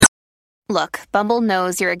Look, Bumble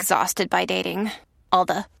knows you're exhausted by dating. All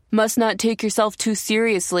the, must not take yourself too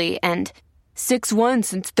seriously, and 6'1"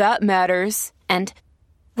 since that matters, and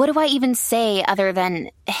what do I even say other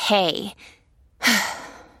than, hey?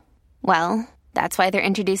 Well, that's why they're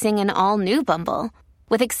introducing an all-new Bumble,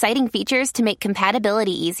 with exciting features to make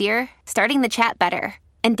compatibility easier, starting the chat better,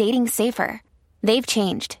 and dating safer. They've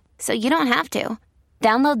changed, so you don't have to.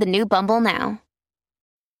 Download the new Bumble now.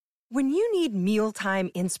 When you need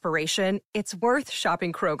mealtime inspiration, it's worth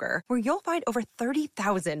shopping Kroger, where you'll find over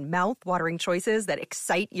 30,000 mouth-watering choices that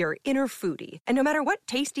excite your inner foodie. And no matter what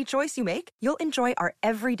tasty choice you make, you'll enjoy our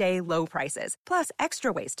everyday low prices, plus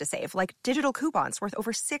extra ways to save, like digital coupons worth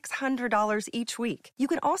over $600 each week. You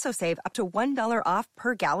can also save up to $1 off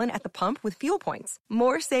per gallon at the pump with fuel points.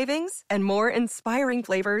 More savings and more inspiring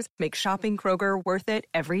flavors make shopping Kroger worth it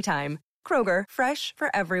every time. Kroger, fresh for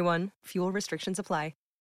everyone. Fuel restrictions apply.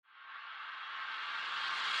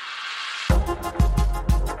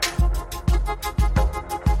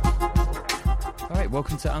 All right,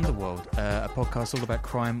 welcome to Underworld, a podcast all about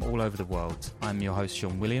crime all over the world. I'm your host,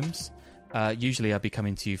 Sean Williams. Usually I'd be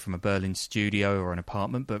coming to you from a Berlin studio or an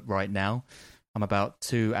apartment, but right now I'm about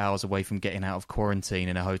 2 hours away from getting out of quarantine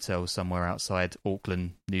in a hotel somewhere outside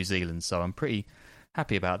Auckland, New Zealand, so I'm pretty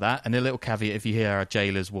happy about that. And a little caveat, if you hear our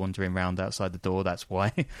jailers wandering around outside the door, that's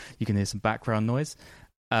why. You can hear some background noise.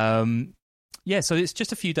 Yeah, so it's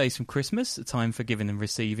just a few days from Christmas, a time for giving and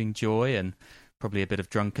receiving joy and probably a bit of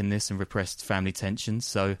drunkenness and repressed family tensions.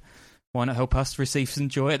 So why not help us receive some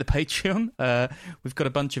joy at the Patreon? We've got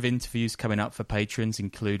a bunch of interviews coming up for patrons,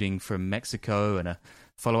 including from Mexico, and a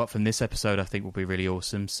follow-up from this episode I think will be really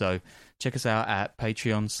awesome. So check us out at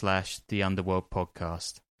Patreon/The Underworld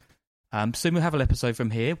Podcast. Soon we'll have an episode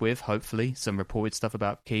from here with, hopefully, some reported stuff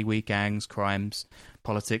about Kiwi gangs, crimes,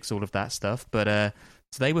 politics, all of that stuff. But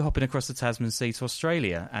today we're hopping across the Tasman Sea to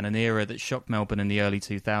Australia and an era that shocked Melbourne in the early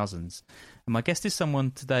 2000s. And my guest is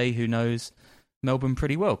someone today who knows Melbourne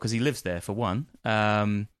pretty well, because he lives there, for one.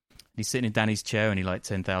 He's sitting in Danny's chair only like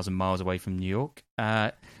 10,000 miles away from New York.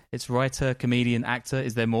 It's writer, comedian, actor.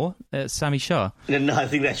 Is there more? Sami Shah. No, I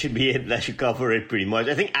think that should be it. That should cover it pretty much.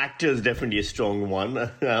 I think actor is definitely a strong one. I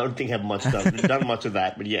don't think I've done much of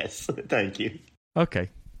that, but yes, thank you. Okay,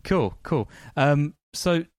 cool.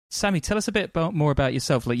 So, Sami, tell us a bit more about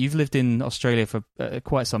yourself. Like, you've lived in Australia for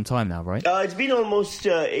quite some time now, right? It's been almost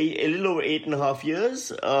a little over 8.5 years.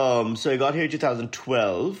 So I got here in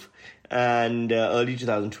 2012. And early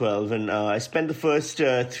 2012, and I spent the first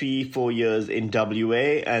 3-4 years in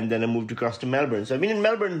WA, and then I moved across to Melbourne. So I've been in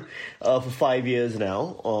Melbourne for 5 years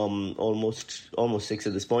now, almost 6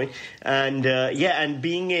 at this point. And and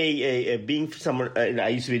being someone, I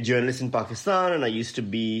used to be a journalist in Pakistan, and I used to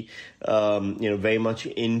be very much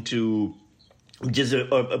into just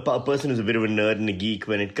a person who's a bit of a nerd and a geek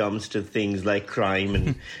when it comes to things like crime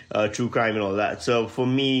and true crime and all that. So for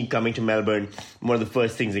me, coming to Melbourne, one of the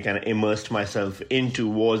first things I kind of immersed myself into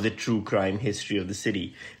was the true crime history of the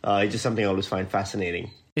city. It's just something I always find fascinating.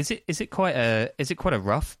 Is it quite a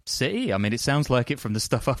rough city? I mean, it sounds like it from the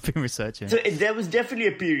stuff I've been researching. So there was definitely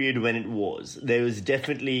a period when it was. There was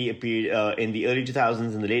definitely a period in the early 2000s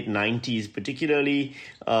and the late 90s, particularly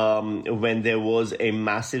when there was a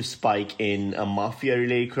massive spike in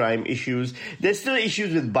mafia-related crime issues. There's still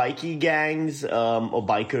issues with bikie gangs or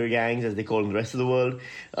biker gangs, as they call in the rest of the world.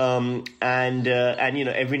 And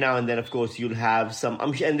every now and then, of course, you'll have some.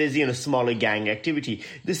 And there's smaller gang activity,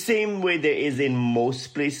 the same way there is in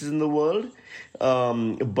most places in the world,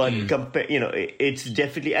 but it's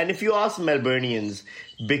definitely. And if you ask Melburnians,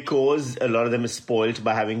 because a lot of them are spoilt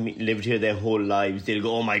by having lived here their whole lives, they'll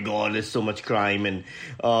go, "Oh my God, there's so much crime," and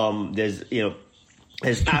there's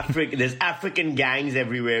African gangs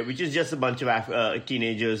everywhere, which is just a bunch of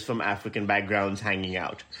teenagers from African backgrounds hanging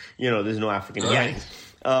out. There's no African gangs.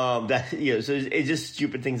 So it's just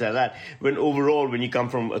stupid things like that. When overall, when you come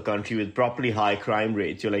from a country with properly high crime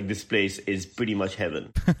rates, you're like, this place is pretty much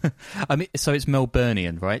heaven. I mean, so it's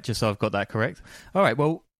Melburnian, right? Just so I've got that correct. All right.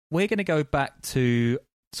 Well, we're going to go back to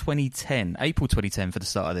 2010, April 2010 for the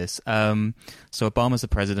start of this. So Obama's the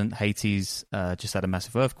president. Haiti's just had a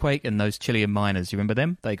massive earthquake, and those Chilean miners, you remember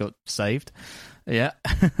them? They got saved. Yeah.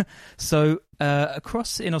 So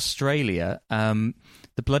across in Australia,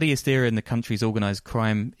 the bloodiest era in the country's organised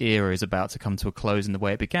crime era is about to come to a close in the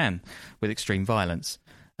way it began, with extreme violence.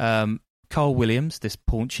 Carl Williams, this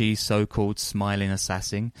paunchy, so-called smiling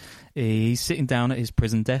assassin, he's sitting down at his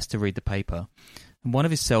prison desk to read the paper. And one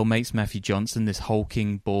of his cellmates, Matthew Johnson, this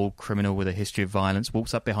hulking, bald criminal with a history of violence,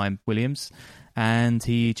 walks up behind Williams and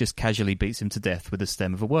he just casually beats him to death with the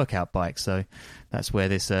stem of a workout bike. So that's where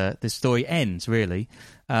this story ends, really.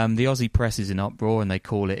 The Aussie press is in uproar, and they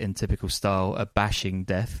call it, in typical style, a bashing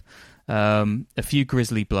death. A few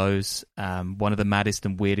grisly blows. One of the maddest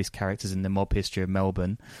and weirdest characters in the mob history of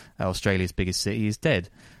Melbourne, Australia's biggest city, is dead,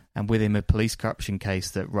 and with him a police corruption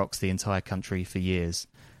case that rocks the entire country for years.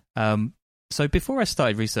 So before I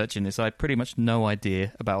started researching this, I had pretty much no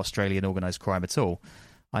idea about Australian organised crime at all.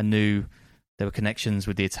 I knew there were connections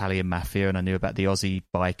with the Italian mafia, and I knew about the Aussie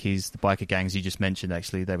bikies, the biker gangs you just mentioned,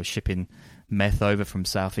 actually. They were shipping meth over from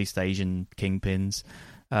Southeast Asian kingpins.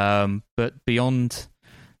 But beyond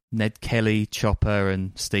Ned Kelly, Chopper,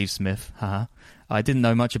 and Steve Smith, I didn't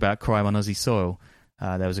know much about crime on Aussie soil.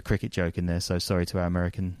 There was a cricket joke in there, so sorry to our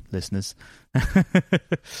American listeners.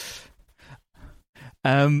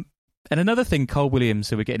 And another thing, Carl Williams,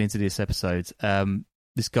 who we're getting into this episode,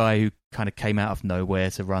 this guy who kind of came out of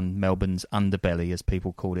nowhere to run Melbourne's underbelly, as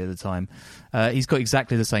people called it at the time, he's got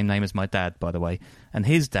exactly the same name as my dad, by the way. And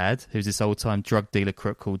his dad, who's this old-time drug dealer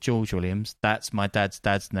crook called George Williams, that's my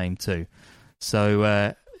dad's name too.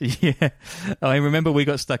 So, yeah, I remember we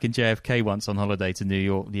got stuck in JFK once on holiday to New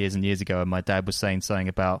York years and years ago, and my dad was saying something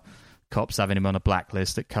about cops having him on a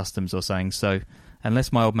blacklist at customs or something. So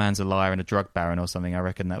unless my old man's a liar and a drug baron or something, I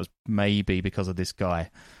reckon that was maybe because of this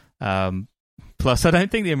guy. Plus, I don't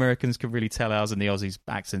think the Americans could really tell ours and the Aussies'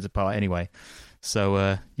 accents apart anyway.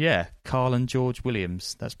 So, yeah, Carl and George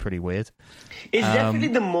Williams. That's pretty weird. It's definitely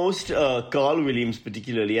the most, Carl Williams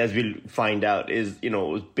particularly, as we'll find out, is,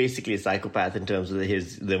 basically a psychopath in terms of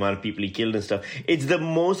the amount of people he killed and stuff. It's the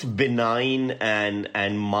most benign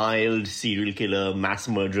and mild serial killer, mass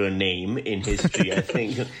murderer name in history, I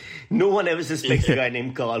think. No one ever suspects a guy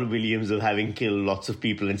named Carl Williams of having killed lots of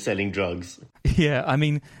people and selling drugs. Yeah, I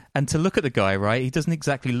mean, and to look at the guy, right, he doesn't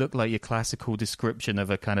exactly look like your classical description of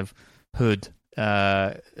a kind of hood.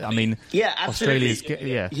 I mean, yeah, absolutely.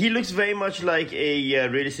 Australia's, he looks very much like a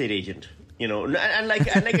real estate agent, and like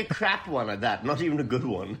a crap one at that, not even a good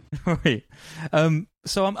one. Right.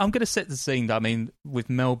 So I'm going to set the scene. I mean, with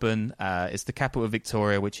Melbourne, it's the capital of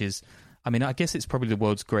Victoria, which is, I mean, I guess it's probably the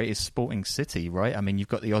world's greatest sporting city, right? I mean, you've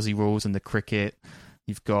got the Aussie rules and the cricket.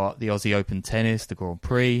 You've got the Aussie Open tennis, the Grand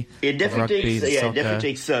Prix. It definitely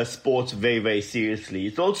takes sports very, very seriously.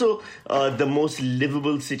 It's also the most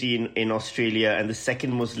livable city in Australia and the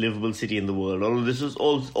second most livable city in the world. Although this was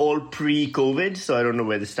all pre-COVID, so I don't know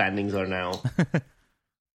where the standings are now.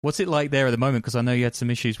 What's it like there at the moment? Because I know you had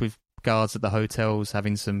some issues with guards at the hotels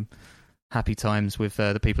having some happy times with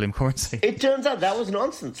the people in quarantine. It turns out that was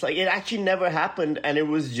nonsense. Like, it actually never happened, and it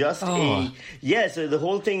was just so the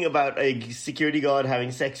whole thing about a security guard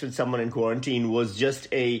having sex with someone in quarantine was just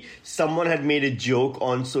someone had made a joke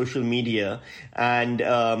on social media, and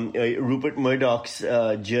Rupert Murdoch's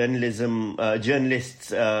journalists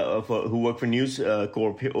who work for News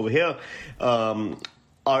Corp over here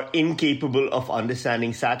are incapable of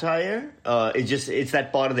understanding satire. It's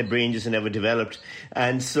that part of their brain just never developed.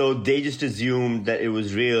 And so they just assumed that it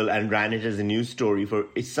was real and ran it as a news story for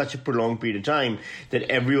such a prolonged period of time that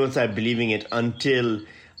everyone started believing it until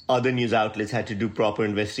other news outlets had to do proper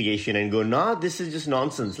investigation and go, nah, this is just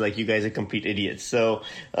nonsense. Like, you guys are complete idiots. So,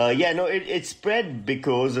 it spread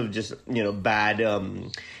because of just,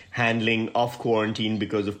 bad handling of quarantine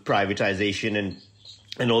because of privatization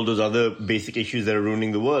and all those other basic issues that are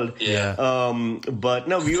ruining the world. Yeah. But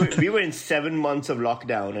no, we were in 7 months of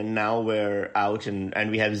lockdown, and now we're out,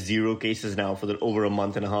 and we have 0 cases now for over a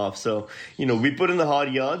month and a half. So, we put in the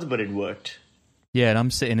hard yards, but it worked. Yeah, and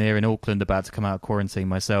I'm sitting here in Auckland about to come out of quarantine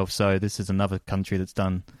myself, so this is another country that's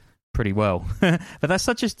done pretty well. But that's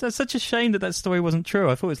such a shame that story wasn't true.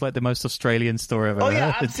 I thought it was like the most Australian story I've ever heard.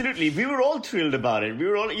 Yeah, absolutely. We were all thrilled about it. We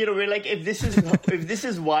were all, we're like, if this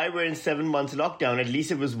is why we're in 7 months lockdown, at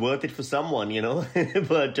least it was worth it for someone, But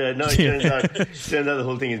no, it turns out the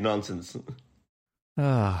whole thing is nonsense.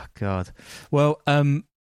 Oh God. Well,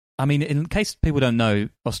 I mean, in case people don't know,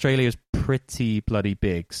 Australia is pretty bloody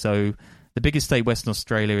big. So the biggest state, Western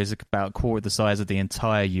Australia, is about a quarter the size of the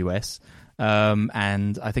entire US.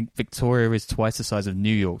 And I think Victoria is twice the size of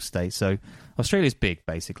New York State. So Australia's big,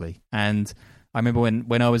 basically. And I remember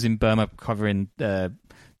when I was in Burma covering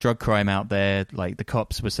drug crime out there, like the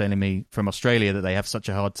cops were telling me from Australia that they have such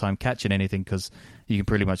a hard time catching anything because you can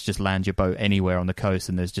pretty much just land your boat anywhere on the coast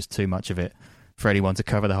and there's just too much of it for anyone to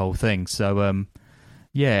cover the whole thing. So,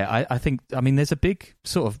 I think, there's a big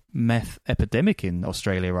sort of meth epidemic in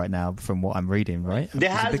Australia right now from what I'm reading, right? There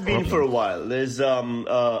has been for a while. There's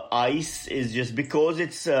ice is just because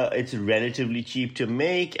it's relatively cheap to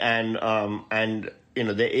make and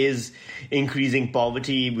there is increasing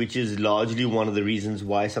poverty, which is largely one of the reasons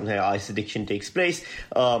why sometimes ice addiction takes place,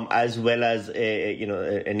 as well as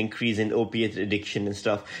an increase in opiate addiction and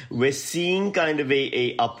stuff. We're seeing kind of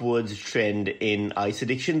a upwards trend in ice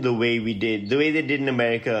addiction, the way they did in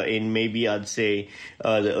America in maybe I'd say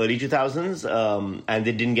the early 2000s, and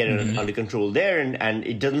they didn't get it under control there, and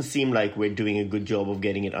it doesn't seem like we're doing a good job of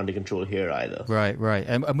getting it under control here either. Right.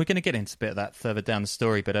 And we're going to get into a bit of that further down the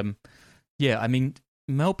story, but yeah, I mean,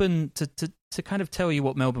 Melbourne, to kind of tell you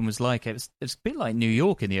what Melbourne was like, it was a bit like New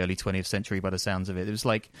York in the early 20th century by the sounds of it. It was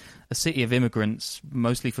like a city of immigrants,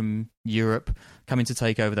 mostly from Europe, coming to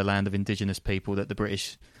take over the land of indigenous people that the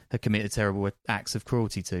British had committed terrible acts of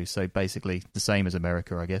cruelty to. So basically the same as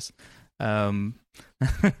America, I guess. And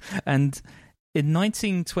in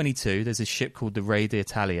 1922, there's a ship called the Re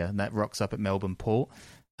d'Italia, and that rocks up at Melbourne port.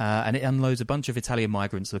 And it unloads a bunch of Italian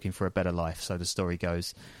migrants looking for a better life, so the story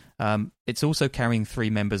goes. It's also carrying 3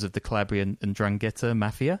 members of the Calabrian and 'Ndrangheta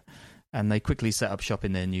mafia, and they quickly set up shop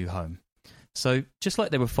in their new home. So just like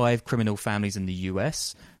there were 5 criminal families in the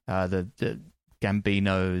US, the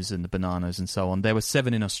Gambinos and the Bananas and so on, there were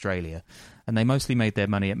 7 in Australia, and they mostly made their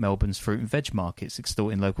money at Melbourne's fruit and veg markets,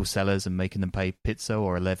 extorting local sellers and making them pay pizza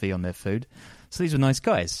or a levy on their food. So these were nice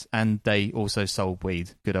guys, and they also sold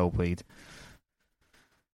weed, good old weed.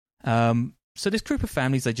 So this group of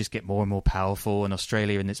families, they just get more and more powerful, and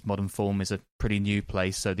Australia in its modern form is a pretty new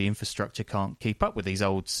place, so the infrastructure can't keep up with these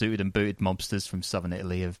old suited and booted mobsters from southern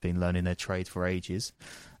Italy who have been learning their trade for ages.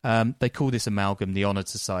 They call this amalgam the Honoured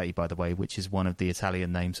Society, by the way, which is one of the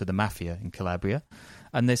Italian names for the mafia in Calabria.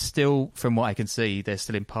 And they're still, from what I can see, they're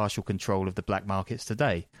still in partial control of the black markets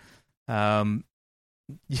today.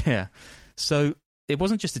 Yeah, so it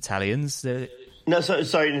wasn't just Italians. No,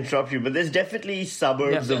 sorry to interrupt you, but there's definitely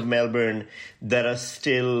suburbs of Melbourne that are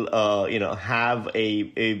still, have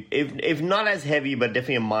if not as heavy, but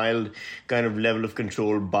definitely a mild kind of level of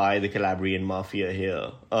control by the Calabrian mafia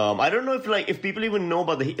here. I don't know if people even know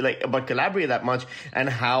about Calabria that much and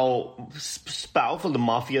how powerful the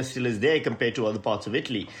mafia still is there compared to other parts of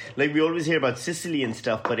Italy. Like, we always hear about Sicily and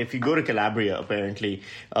stuff, but if you go to Calabria, apparently,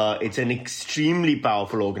 it's an extremely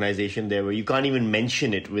powerful organization there where you can't even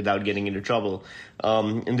mention it without getting into trouble.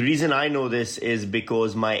 And the reason I know this is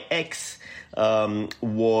because my ex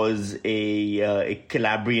was a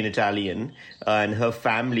Calabrian Italian, and her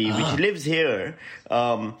family, which lives here,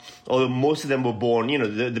 although most of them were born,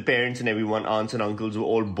 the parents and everyone, aunts and uncles, were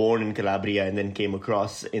all born in Calabria and then came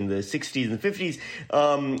across in the 60s and 50s.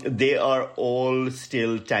 They are all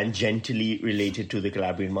still tangentially related to the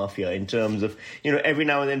Calabrian mafia in terms of, every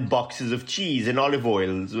now and then boxes of cheese and olive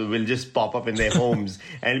oils will just pop up in their homes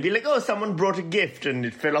and it'll be like, oh, someone brought a gift and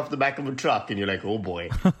it fell off the back of a truck, and you're like, oh boy.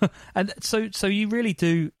 And so you really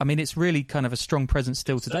do, I mean, it's really kind of a strong presence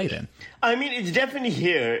still today then? I mean, it's definitely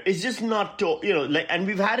here. It's just not, and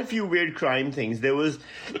we've had a few weird crime things. There was,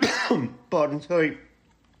 pardon, sorry.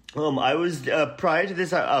 I was, prior to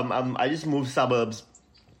this, I just moved suburbs.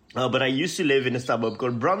 But I used to live in a suburb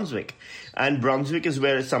called Brunswick. And Brunswick is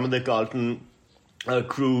where some of the Carlton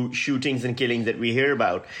crew shootings and killings that we hear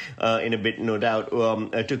about in a bit, no doubt,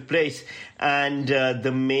 took place. And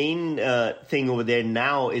the main thing over there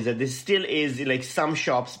now is that there still is, like, some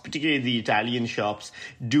shops, particularly the Italian shops,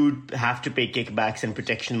 do have to pay kickbacks and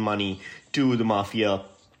protection money to the mafia.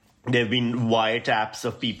 There have been wiretaps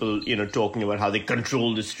of people, talking about how they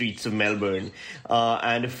control the streets of Melbourne.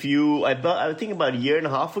 And I think about a year and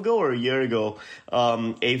a half ago or a year ago,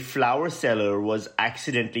 a flower seller was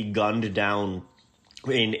accidentally gunned down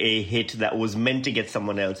in a hit that was meant to get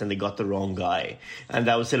someone else, and they got the wrong guy. And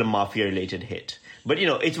that was still a mafia-related hit. But,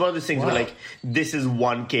 it's one of those things where, like, this is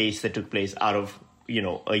one case that took place out of,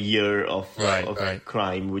 a year of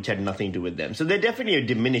crime, which had nothing to do with them. So they're definitely a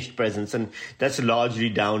diminished presence, and that's largely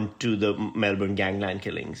down to the Melbourne Gangland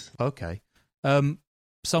killings. Okay. So I'm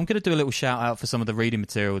going to do a little shout out for some of the reading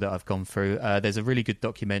material that I've gone through. There's a really good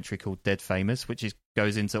documentary called Dead Famous, which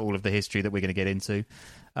goes into all of the history that we're going to get into.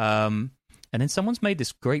 And then someone's made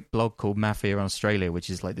this great blog called Mafia in Australia, which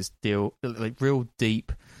is like this real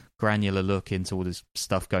deep, granular look into all this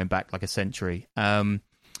stuff going back like a century.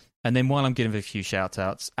 And then while I'm giving a few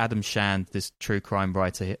shout-outs, Adam Shand, this true crime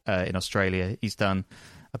writer in Australia, he's done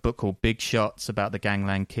a book called Big Shots about the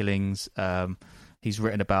Gangland killings. He's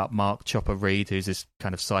written about Mark Chopper Reed, who's this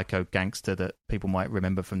kind of psycho gangster that people might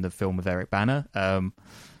remember from the film with Eric Bana.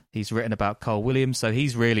 He's written about Carl Williams, so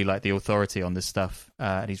he's really like the authority on this stuff,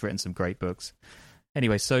 and he's written some great books.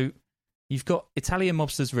 Anyway, so you've got Italian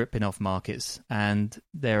mobsters ripping off markets, and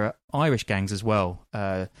there are Irish gangs as well,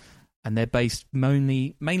 and they're based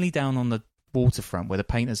mainly down on the waterfront where the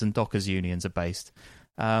painters and dockers unions are based.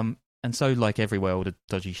 And so, like everywhere, all the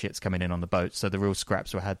dodgy shit's coming in on the boat, so the real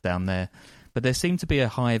scraps were had down there. But there seemed to be a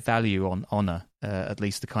high value on honour, at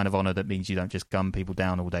least the kind of honour that means you don't just gun people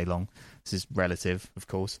down all day long. This is relative, of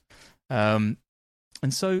course. And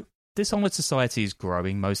so this honoured society is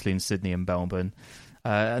growing, mostly in Sydney and Melbourne.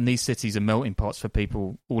 And these cities are melting pots for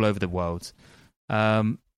people all over the world.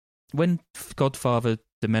 When Godfather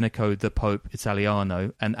Domenico the Pope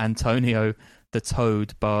Italiano and Antonio the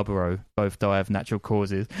Toad Barbaro both die of natural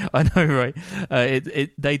causes. I know, right?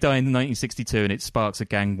 They die in 1962, and it sparks a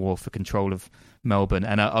gang war for control of Melbourne.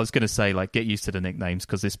 And I was going to say, like, get used to the nicknames,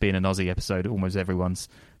 because this being an Aussie episode, almost everyone's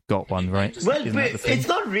got one, right? Well, but it's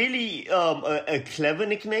not really a clever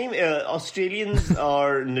nickname. Australians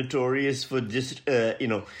are notorious for just,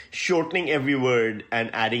 shortening every word and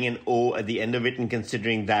adding an O at the end of it and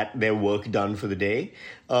considering that their work done for the day.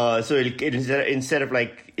 So instead of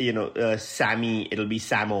like, Sami, it'll be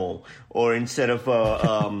Samo. Or instead of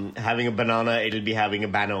having a banana, it'll be having a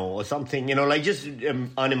bano or something, just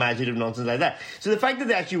unimaginative nonsense like that. So the fact that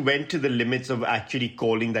they actually went to the limits of actually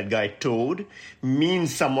calling that guy Toad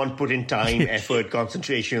means someone put in time, effort,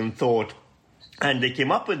 concentration, thought, and they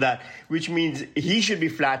came up with that, which means he should be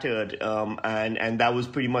flattered. And that was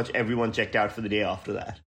pretty much everyone checked out for the day after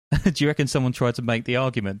that. Do you reckon someone tried to make the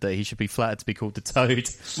argument that he should be flattered to be called the Toad?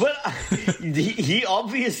 Well, he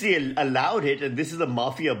obviously allowed it, and this is a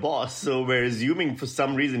mafia boss, so we're assuming for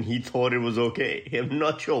some reason he thought it was okay. I'm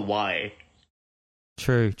not sure why.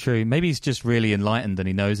 True. Maybe he's just really enlightened and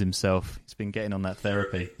he knows himself. He's been getting on that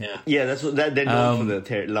therapy. Yeah, that's what they're known for,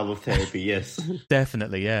 the love of therapy, yes.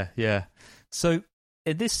 Definitely, yeah. So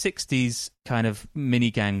in this 60s kind of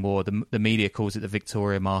mini-gang war, the media calls it the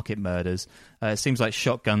Victoria Market murders. It seems like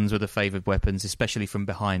shotguns were the favoured weapons, especially from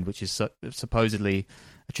behind, which is supposedly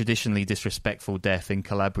a traditionally disrespectful death in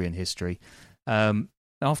Calabrian history.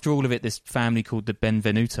 After all of it, this family called the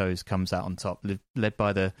Benvenutos comes out on top, led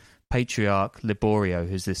by the patriarch Liborio,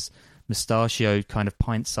 who's this mustachioed kind of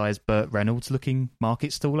pint-sized Burt Reynolds-looking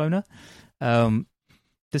market stall owner.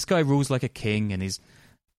 This guy rules like a king, and his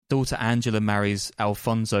daughter Angela marries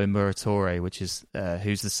Alfonso Muratore,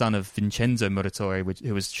 who's the son of Vincenzo Muratore,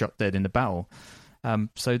 who was shot dead in the battle.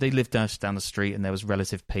 So they lived down the street, and there was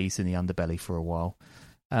relative peace in the underbelly for a while.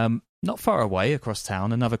 Not far away, across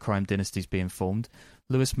town, another crime dynasty's being formed.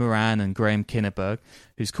 Lewis Moran and Graham Kinneberg,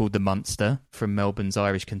 who's called the Munster from Melbourne's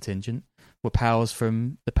Irish contingent, were pals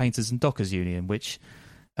from the Painters and Dockers Union, which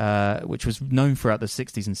was known throughout the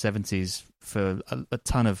 60s and 70s for a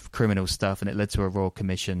ton of criminal stuff, and it led to a royal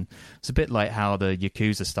commission. It's a bit like how the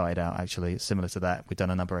Yakuza started out, actually. It's similar to that. We've done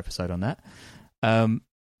another episode on that.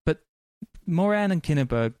 But Moran and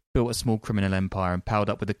Kinneberg built a small criminal empire and palled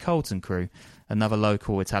up with the Colton crew, another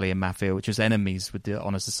local Italian mafia, which was enemies with the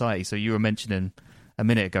Honour Society. So you were mentioning a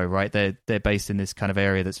minute ago, right? They're based in this kind of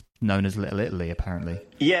area that's known as Little Italy, apparently.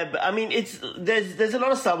 Yeah, but I mean, there's a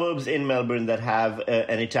lot of suburbs in Melbourne that have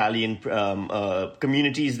an Italian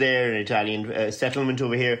communities there, an Italian settlement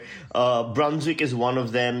over here. Brunswick is one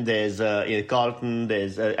of them. There's Carlton.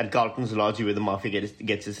 And Carlton's largely where the mafia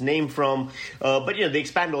gets its name from. But they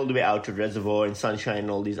expand all the way out to Reservoir and Sunshine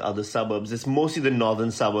and all these other suburbs. It's mostly the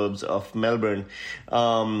northern suburbs of Melbourne,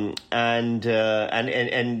 and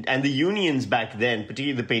the unions back then,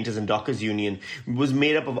 particularly the Painters and Dockers Union, was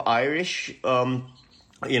made up of Irish waterfront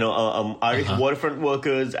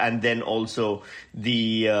workers, and then also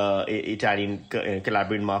the Italian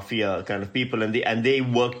Calabrian mafia kind of people, and they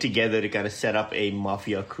worked together to kind of set up a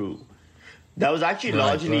mafia crew. That was actually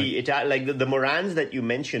largely like the Morans that you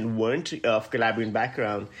mentioned weren't of Calabrian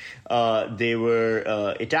background. They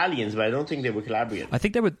were Italians, but I don't think they were Calabrian. I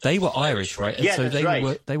think they were Irish, right? Yeah, so that's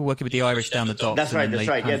right. They were working with the Irish down the docks. That's right.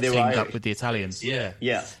 Yeah, they were teamed Irish. up with the Italians. Yeah.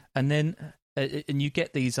 And then and you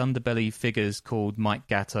get these underbelly figures called Mike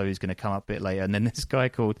Gatto, who's going to come up a bit later, and then this guy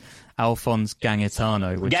called Alphonse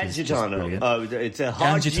Gangitano, which is just brilliant. It's a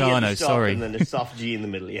hard G at the top, sorry. And then a soft G in the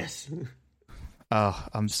middle. Yes. Oh,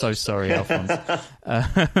 I'm so sorry, Alphonse.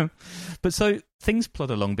 But so things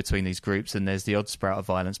plod along between these groups, and there's the odd sprout of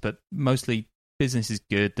violence, but mostly business is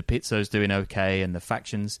good, the Pizzo's doing okay, and the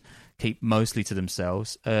factions keep mostly to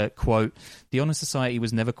themselves. Quote, the Honour Society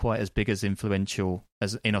was never quite as big as influential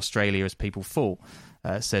as in Australia as people thought,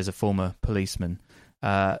 says a former policeman.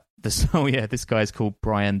 This guy is called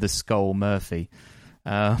Brian the Skull Murphy.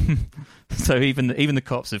 So even the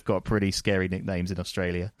cops have got pretty scary nicknames in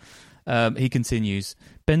Australia. He continues,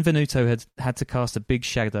 Benvenuto had to cast a big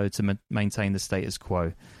shadow to maintain the status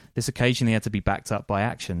quo. This occasionally had to be backed up by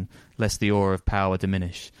action, lest the aura of power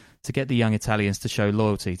diminish. To get the young Italians to show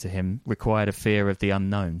loyalty to him required a fear of the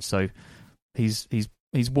unknown. So he's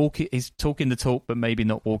talking the talk, but maybe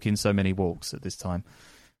not walking so many walks at this time.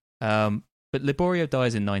 But Liborio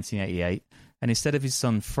dies in 1988, and instead of his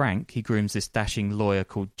son Frank, he grooms this dashing lawyer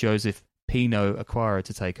called Joseph Pino Acquara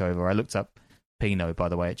to take over. I looked up Pino, by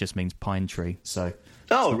the way. It just means pine tree, so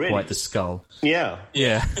oh, really? Quite the skull. Yeah.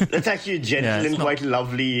 That's actually a gentle and quite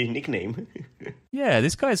lovely nickname. Yeah,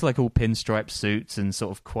 this guy's like all pinstripe suits and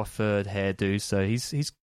sort of coiffured hairdo, so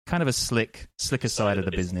he's kind of a slicker side of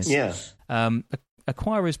the business. Yeah.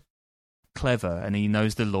 Acquara is clever, and he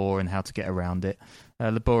knows the law and how to get around it.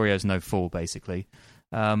 Liborio's no fool, basically.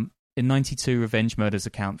 In 92, revenge murders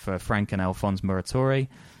account for Frank and Alphonse Muratore,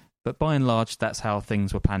 but by and large, that's how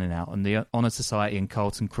things were panning out. And the Honour Society and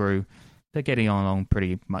Carlton crew, they're getting along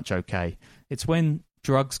pretty much okay. It's when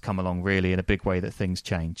drugs come along, really, in a big way that things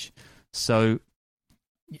change. So,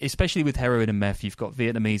 especially with heroin and meth, you've got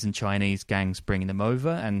Vietnamese and Chinese gangs bringing them over,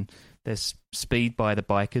 and there's speed by the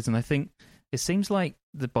bikers. And I think it seems like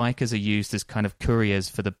the bikers are used as kind of couriers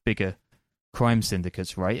for the bigger crime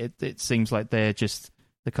syndicates, right? It seems like they're just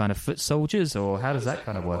the kind of foot soldiers, or how does that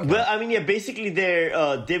kind of work? Well, I mean, yeah, basically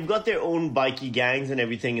they've got their own bikey gangs and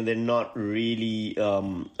everything, and they're not really, I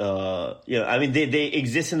mean, they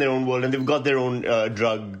exist in their own world, and they've got their own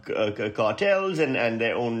drug cartels and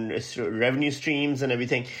their own revenue streams and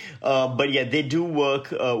everything. But yeah, they do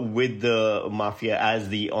work with the mafia as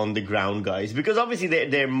the on the ground guys, because obviously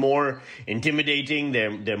they're more intimidating,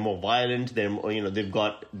 they're more violent, they've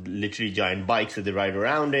got literally giant bikes that they ride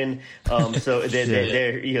around in. So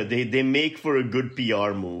they're they make for a good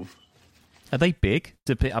PR move. Are they big?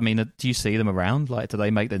 Do you see them around? Like, do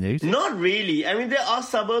they make the news? Not really. I mean, there are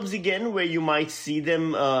suburbs again where you might see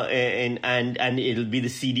them, and it'll be the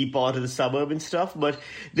seedy part of the suburb and stuff. But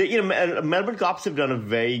Melbourne cops have done a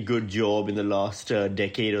very good job in the last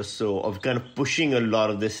decade or so of kind of pushing a lot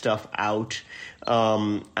of this stuff out.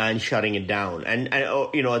 And shutting it down. And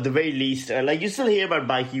at the very least, like, you still hear about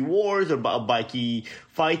bikey wars or bikey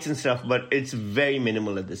fights and stuff, but it's very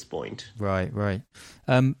minimal at this point. Right.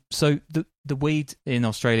 So the weed in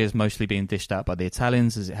Australia is mostly being dished out by the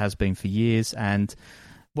Italians, as it has been for years. And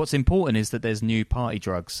what's important is that there's new party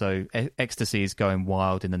drugs. So ecstasy is going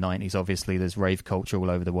wild in the 90s. Obviously, there's rave culture all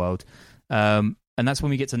over the world. And that's when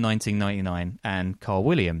we get to 1999 and Carl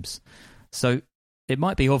Williams. So it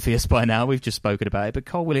might be obvious by now, we've just spoken about it, but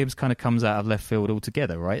Carl Williams kind of comes out of left field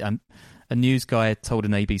altogether, right? A news guy told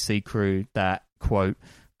an ABC crew that, quote,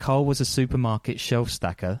 Carl was a supermarket shelf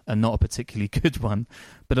stacker and not a particularly good one,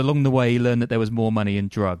 but along the way he learned that there was more money in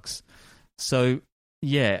drugs. So,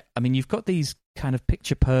 yeah, I mean, you've got these kind of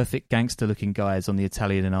picture-perfect gangster-looking guys on the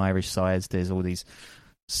Italian and Irish sides. There's all these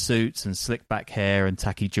suits and slick-back hair and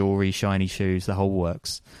tacky jewellery, shiny shoes, the whole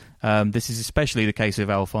works. This is especially the case with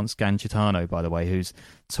Alphonse Gangitano, by the way, who's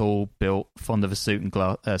tall, built, fond of a suit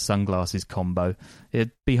and sunglasses combo.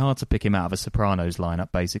 It'd be hard to pick him out of a Sopranos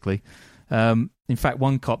lineup, basically. In fact,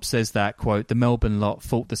 one cop says that, quote, the Melbourne lot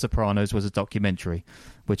thought The Sopranos was a documentary,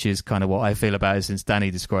 which is kind of what I feel about it since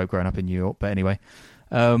Danny described growing up in New York. But anyway,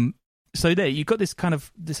 so there, you've got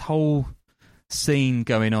this whole scene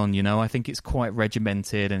going on, I think it's quite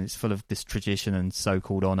regimented and it's full of this tradition and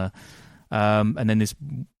so-called honour. And then this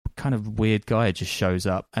kind of weird guy just shows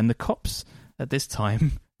up, and the cops at this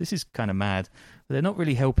time, this is kind of mad, they're not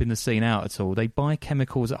really helping the scene out at all. They buy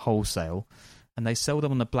chemicals at wholesale and they sell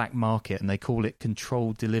them on the black market, and they call it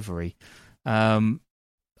controlled delivery.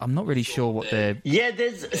 I'm not really sure what their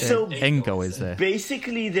end goal is there.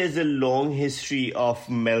 Basically, there's a long history of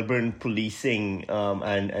Melbourne policing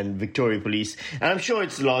and Victoria Police, and I'm sure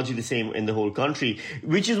it's largely the same in the whole country,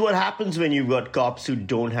 which is what happens when you've got cops who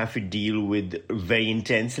don't have to deal with very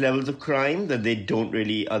intense levels of crime, that they don't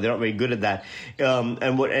really, they're not very good at that.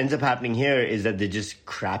 And what ends up happening here is that they just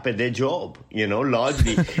crap at their job,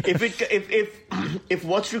 largely. If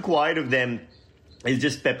what's required of them is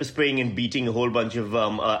just pepper spraying and beating a whole bunch of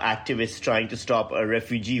activists trying to stop a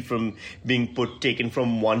refugee from being taken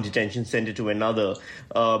from one detention center to another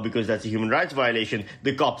because that's a human rights violation.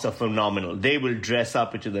 The cops are phenomenal. They will dress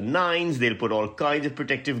up into the nines. They'll put all kinds of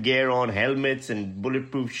protective gear on, helmets and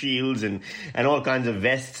bulletproof shields and all kinds of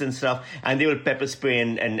vests and stuff, and they will pepper spray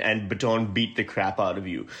and baton beat the crap out of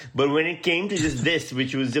you. But when it came to just this,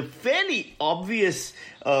 which was a fairly obvious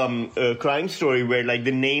crime story where, like,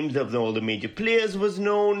 the names of all the major players was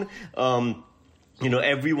known,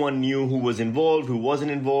 everyone knew who was involved, who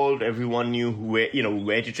wasn't involved, everyone knew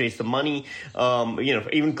where to trace the money.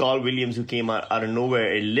 Even Carl Williams, who came out of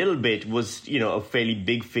nowhere a little bit, was, a fairly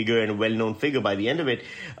big figure and a well-known figure by the end of it.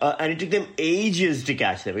 And it took them ages to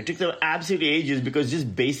catch them. It took them absolutely ages because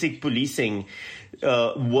just basic policing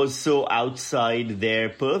was so outside their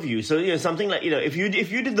purview. So, something like, if you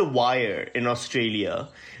did The Wire in Australia,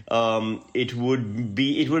 it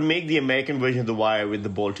would make the American version of The Wire with the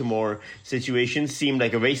Baltimore situation seem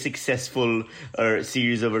like a very successful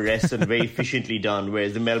series of arrests and very efficiently done,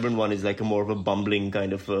 whereas the Melbourne one is like a more of a bumbling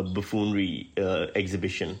kind of buffoonery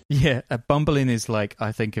exhibition. Yeah, bumbling is like,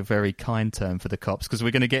 I think, a very kind term for the cops, because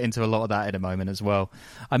we're going to get into a lot of that in a moment as well.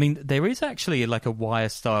 I mean, there is actually like a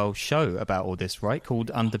Wire-style show about all this, right,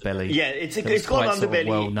 called Underbelly. Yeah, it's called Underbelly. Sort of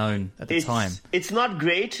well known at the time. It's not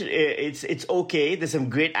great. It's okay. There's some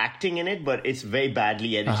great acting in it, but it's very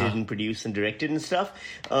badly edited and produced and directed and stuff.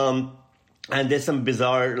 And there's some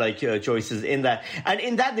bizarre choices in that. And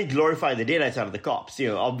in that, they glorify the daylights out of the cops.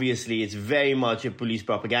 Obviously, it's very much a police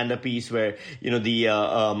propaganda piece where,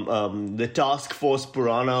 the task force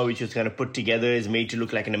Purana, which was kind of put together, is made to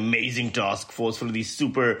look like an amazing task force full of these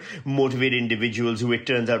super motivated individuals who it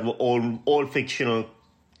turns out were all fictional,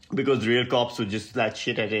 because the real cops would just that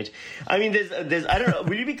shit at it. I mean, there's I don't know.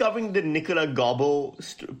 Will you be covering the Nicola Gobbo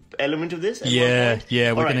element of this? Yeah,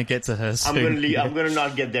 we're going to get to her soon. I'm going to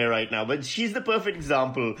not get there right now, but she's the perfect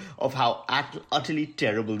example of how utterly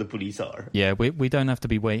terrible the police are. Yeah, we don't have to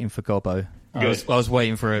be waiting for Gobbo. I was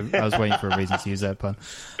waiting for a reason to use that pun.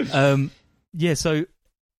 Didn't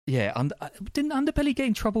Underbelly get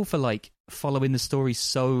in trouble for like following the story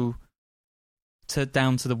so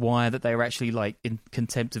down to the wire that they were actually like in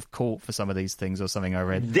contempt of court for some of these things or something? I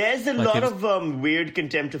read there's a lot of weird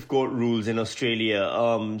contempt of court rules in Australia.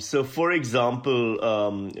 So for example,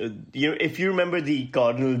 if you remember the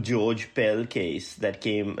Cardinal George Pell case that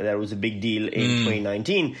was a big deal in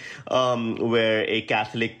 2019, where a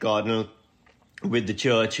Catholic cardinal with the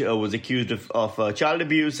church was accused of child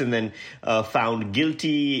abuse and then found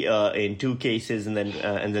guilty in 2 cases, and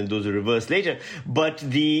then those were reversed later. But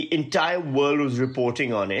the entire world was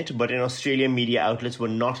reporting on it. But in Australia, media outlets were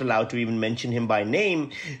not allowed to even mention him by name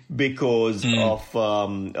because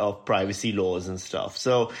of privacy laws and stuff.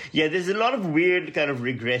 So yeah, there's a lot of weird kind of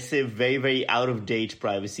regressive, very very out of date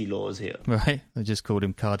privacy laws here. Right, they just called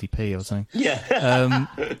him Cardi P or something. Yeah.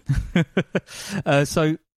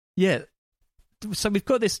 So we've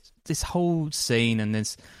got this whole scene, and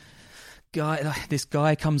this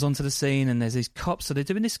guy comes onto the scene, and there's these cops. So they're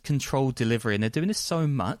doing this controlled delivery, and they're doing this so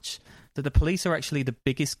much that the police are actually the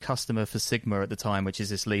biggest customer for Sigma at the time, which is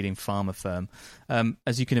this leading pharma firm.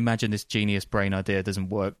 As you can imagine, this genius brain idea doesn't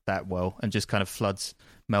work that well and just kind of floods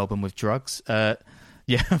Melbourne with drugs. I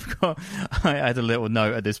had a little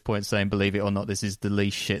note at this point saying, believe it or not, this is the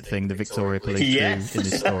least shit thing the Victoria Police do in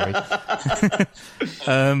this story.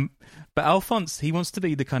 But Alphonse, he wants to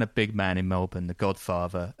be the kind of big man in Melbourne, the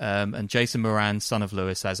godfather. And Jason Moran, son of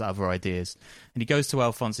Lewis, has other ideas. And he goes to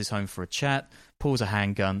Alphonse's home for a chat, pulls a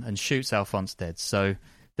handgun, and shoots Alphonse dead. So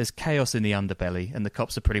there's chaos in the underbelly, and the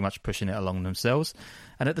cops are pretty much pushing it along themselves.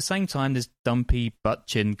 And at the same time, this dumpy,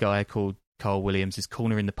 butt-chin guy called Carl Williams is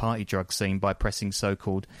cornering the party drug scene by pressing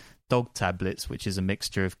so-called dog tablets, which is a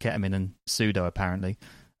mixture of ketamine and pseudo, apparently.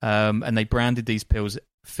 And they branded these pills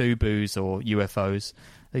FUBUs or UFOs.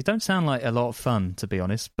 They don't sound like a lot of fun, to be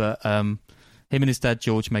honest, but him and his dad,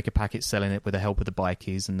 George, make a packet selling it with the help of the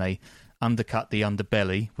bikies, and they undercut the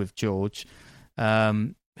underbelly with George,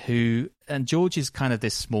 and George is kind of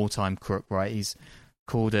this small-time crook, right? He's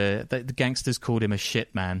called the gangsters called him a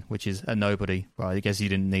shit man, which is a nobody, right? I guess you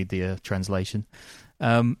didn't need the translation.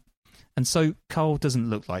 And so Cole doesn't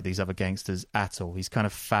look like these other gangsters at all. He's kind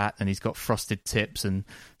of fat, and he's got frosted tips and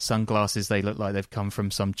sunglasses. They look like they've come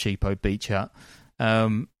from some cheapo beach hut.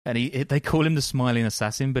 And they call him the smiling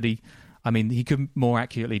assassin, but he could more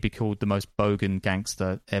accurately be called the most bogan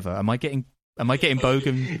gangster ever. Am I getting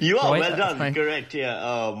bogan? You are, right? well done, correct, yeah.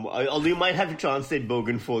 Although you might have to translate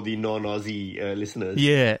bogan for the non-Aussie listeners.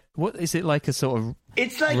 Yeah, what is it, like a sort of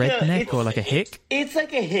redneck or like a hick? It's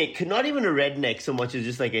like a hick, not even a redneck so much as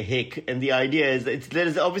just like a hick. And the idea is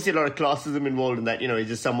there's obviously a lot of classism involved in that. It's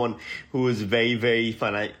just someone who is very, very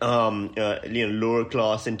lower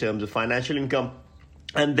class in terms of financial income.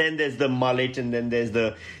 And then there's the mullet, and then there's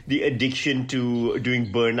the addiction to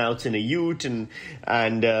doing burnouts in a ute, and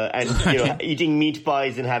eating meat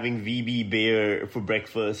pies and having VB beer for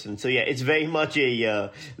breakfast. And so yeah, it's very much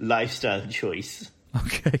a lifestyle choice.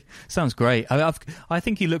 Okay, sounds great. I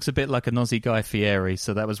think he looks a bit like an Aussie Guy Fieri,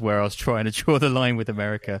 so that was where I was trying to draw the line with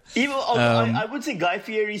America. Even I would say Guy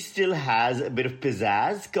Fieri still has a bit of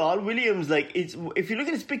pizzazz. Carl Williams, if you look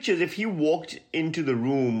at his pictures, if he walked into the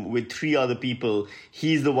room with 3 other people,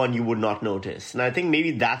 he's the one you would not notice. And I think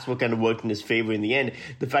maybe that's what kind of worked in his favor in the end,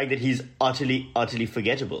 the fact that he's utterly, utterly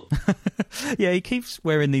forgettable. Yeah, he keeps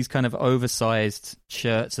wearing these kind of oversized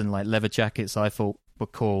shirts and like leather jackets I thought were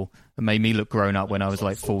cool and made me look grown up when I was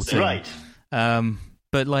like 14. Right.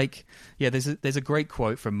 But like, yeah, there's a great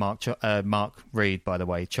quote from Mark Reed, by the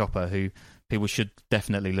way, Chopper, who people should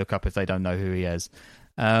definitely look up if they don't know who he is.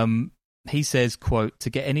 He says, quote,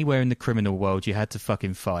 "To get anywhere in the criminal world, you had to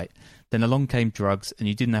fucking fight. Then along came drugs, and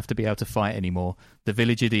you didn't have to be able to fight anymore. The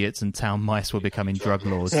village idiots and town mice were becoming drug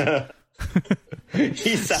lords."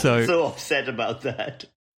 He sounds so upset about that.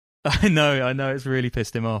 I know, it's really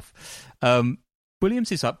pissed him off.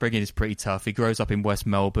 Williams' upbringing is pretty tough. He grows up in West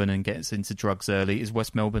Melbourne and gets into drugs early. Is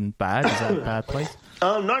West Melbourne bad? Is that a bad place?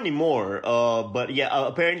 Not anymore, but yeah,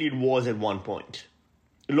 apparently it was at one point.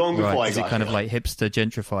 Long before I got here. Is it kind of like hipster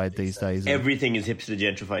gentrified these days? Everything is hipster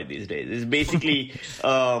gentrified these days. It's basically,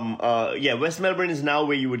 West Melbourne is now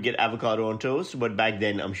where you would get avocado on toast, but back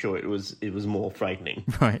then I'm sure it was more frightening.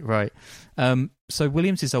 Right. So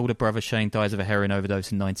Williams' older brother Shane dies of a heroin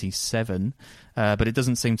overdose in 1997, but it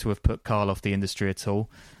doesn't seem to have put Carl off the industry at all.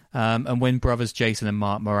 And when brothers Jason and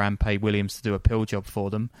Mark Moran pay Williams to do a pill job for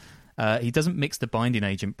them, he doesn't mix the binding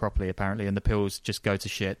agent properly, apparently, and the pills just go to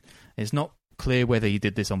shit. It's not clear whether he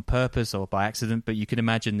did this on purpose or by accident, but you can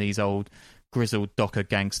imagine these old grizzled docker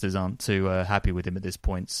gangsters aren't too happy with him at this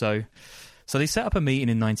point. So they set up a meeting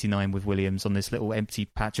in 1999 with Williams on this little empty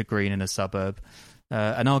patch of green in a suburb.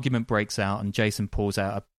 An argument breaks out and Jason pulls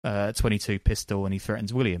out a .22 pistol and he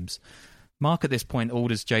threatens Williams. Mark at this point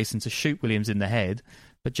orders Jason to shoot Williams in the head,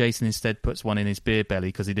 but Jason instead puts one in his beer belly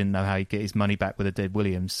because he didn't know how he'd get his money back with a dead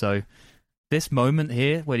Williams. So this moment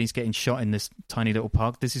here, when he's getting shot in this tiny little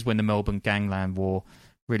park, this is when the Melbourne Gangland War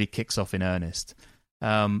really kicks off in earnest.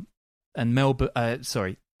 And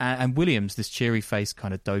Williams, this cheery-faced,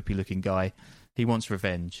 kind of dopey-looking guy, he wants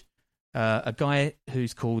revenge. A guy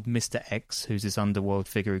who's called Mr. X, who's this underworld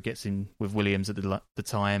figure who gets in with Williams at the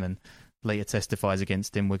time and later testifies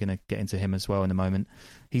against him. We're going to get into him as well in a moment.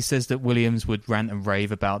 He says that Williams would rant and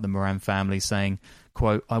rave about the Moran family, saying,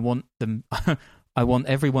 quote, "I want them... I want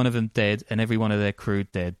every one of them dead and every one of their crew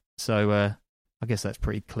dead." So I guess that's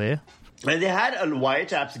pretty clear. And they had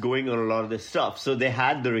wiretaps going on a lot of this stuff. So they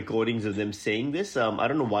had the recordings of them saying this. I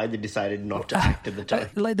don't know why they decided not to act at the time.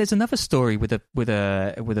 There's another story with a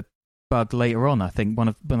bug later on. I think one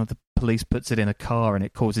of the police puts it in a car and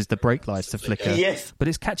it causes the brake lights to flicker. Yes, but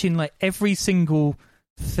it's catching like every single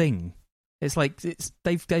thing. It's like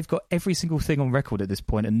they've got every single thing on record at this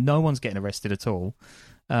point, and no one's getting arrested at all.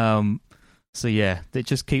 So yeah, it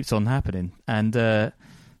just keeps on happening. And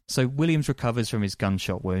so Williams recovers from his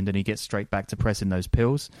gunshot wound and he gets straight back to pressing those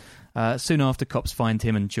pills. Soon after, cops find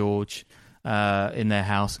him and George in their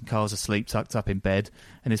house, and Carl's asleep, tucked up in bed,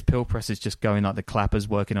 and his pill press is just going like the clappers,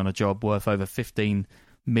 working on a job worth over 15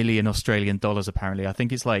 million Australian dollars, apparently. I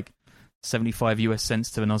think it's like 75 US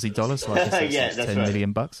cents to an Aussie dollar, so I guess that's 10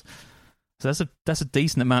 million bucks. So that's a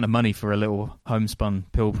decent amount of money for a little homespun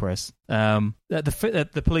pill press.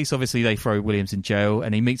 The police, obviously, they throw Williams in jail,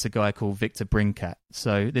 and he meets a guy called Victor Brincat.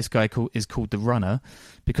 So this guy is called the Runner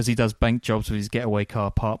because he does bank jobs with his getaway car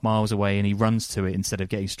parked miles away, and he runs to it instead of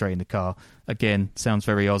getting straight in the car. Again, sounds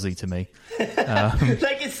very Aussie to me.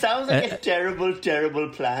 Like it sounds like a terrible, terrible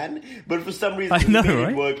plan, but for some reason he made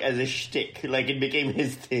it work as a shtick. Like it became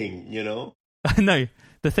his thing, you know? I know.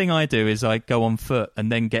 The thing I do is I go on foot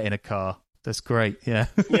and then get in a car. That's great, yeah.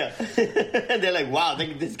 Yeah. They're like, wow,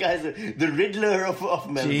 this guy's the Riddler of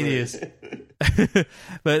Melbourne. Genius.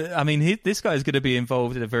 But, I mean, this guy's going to be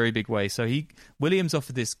involved in a very big way. So Williams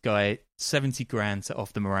offered this guy 70 grand to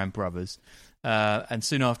off the Moran brothers. And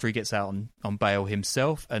soon after he gets out on bail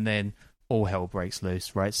himself, and then all hell breaks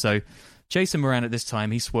loose, right? So Jason Moran at this time,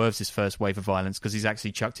 he swerves his first wave of violence because he's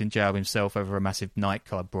actually chucked in jail himself over a massive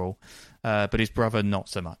nightclub brawl. But his brother, not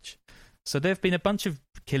so much. So there have been a bunch of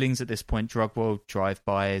killings at this point, drug world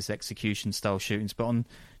drive-bys, execution-style shootings. But on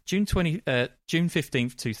June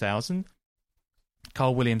 15th, 2000,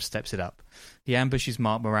 Carl Williams steps it up. He ambushes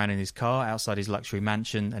Mark Moran in his car outside his luxury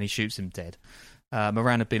mansion, and he shoots him dead.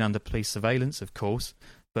 Moran had been under police surveillance, of course,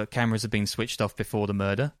 but cameras had been switched off before the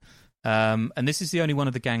murder. And this is the only one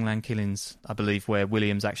of the Gangland killings, I believe, where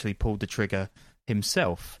Williams actually pulled the trigger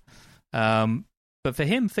himself. But for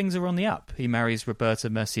him, things are on the up. He marries Roberta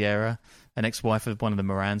Merciera, an ex-wife of one of the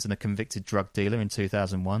Morans and a convicted drug dealer in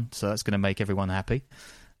 2001, so that's going to make everyone happy.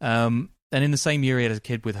 And in the same year, he had a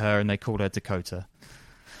kid with her, and they called her Dakota.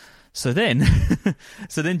 So then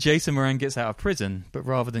Jason Moran gets out of prison, but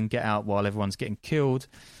rather than get out while everyone's getting killed,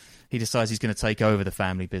 he decides he's going to take over the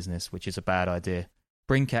family business, which is a bad idea.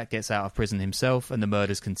 Brincat gets out of prison himself, and the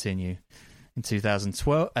murders continue. In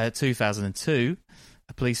 2002,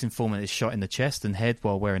 a police informant is shot in the chest and head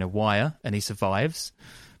while wearing a wire, and he survives.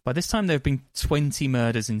 By this time, there have been 20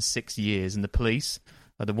 murders in 6 years, and the police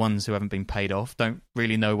are the ones who haven't been paid off, don't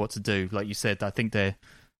really know what to do. Like you said, I think they're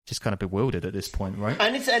just kind of bewildered at this point, right?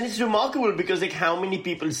 And it's remarkable because like how many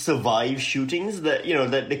people survive shootings. That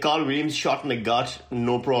the Carl Williams shot in the gut,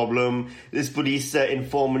 no problem. This police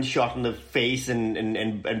informant shot in the face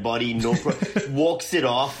and body, no problem. Walks it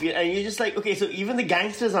off, and you're just like, okay, so even the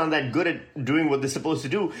gangsters aren't that good at doing what they're supposed to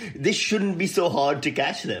do. This shouldn't be so hard to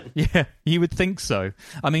catch them. Yeah, you would think so.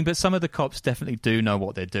 I mean, but some of the cops definitely do know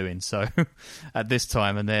what they're doing. So at this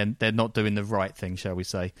time, and then they're not doing the right thing, shall we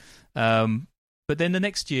say? But then the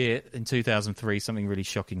next year, in 2003, something really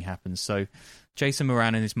shocking happens. So Jason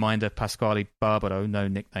Moran and his minder, Pasquale Barbaro, no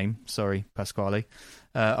nickname, sorry, Pasquale,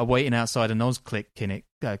 are waiting outside an Ozkick clinic.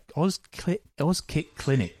 Ozkick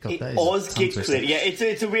clinic. God, that is Ozkick clinic. Yeah,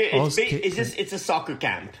 it's a weird. It's a soccer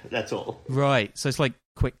camp. That's all. Right. So it's like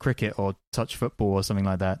quick cricket or touch football or something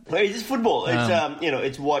like that. Well, it's just football. It's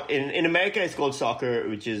it's what in America it's called soccer,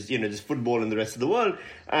 which is just football in the rest of the world,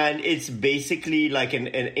 and it's basically like an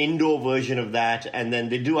indoor version of that, and then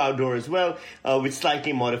they do outdoor as well, with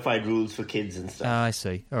slightly modified rules for kids and stuff. I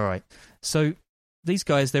see. All right. So these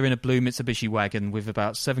guys, they're in a blue Mitsubishi wagon with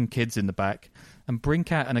about 7 kids in the back, and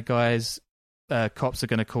Brinkat and a guy's cops are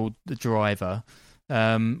going to call the driver.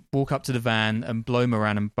 Walk up to the van and blow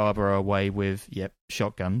Moran and Barbara away with,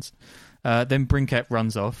 shotguns. Then Brinkat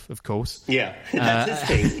runs off, of course. Yeah, that's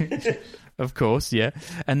his thing. Of course, yeah.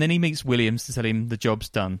 And then he meets Williams to tell him the job's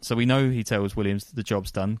done. So we know he tells Williams the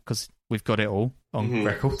job's done because we've got it all on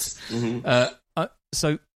records. Mm-hmm.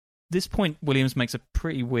 So this point, Williams makes a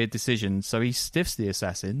pretty weird decision. So he stiffs the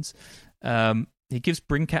assassins. He gives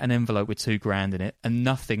Brinkat an envelope with $2,000 in it and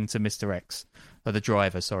nothing to Mr. X, or the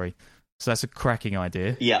driver, sorry. So that's a cracking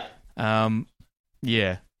idea. Yeah.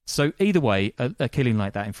 Yeah. So either way, a killing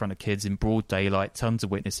like that in front of kids in broad daylight, tons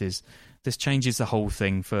of witnesses, this changes the whole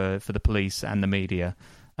thing for the police and the media.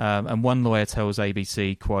 And one lawyer tells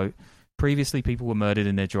ABC, quote, previously people were murdered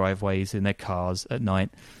in their driveways, in their cars at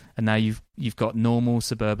night, and now you've got normal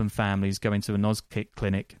suburban families going to a Ozkick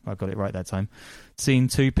clinic, I got it right that time, seeing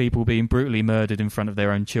 2 people being brutally murdered in front of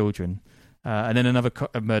their own children. And then another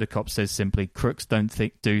murder cop says simply, crooks don't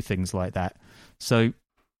do things like that. So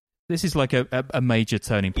this is like a major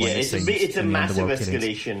turning point. Yeah, it's a massive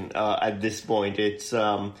escalation at this point.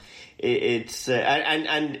 And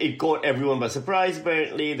it caught everyone by surprise.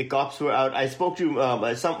 Apparently, the cops were out. I spoke to at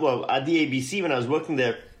the ABC when I was working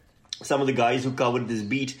there. Some of the guys who covered this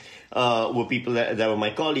beat were people that were my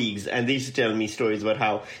colleagues, and they used to tell me stories about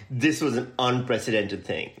how this was an unprecedented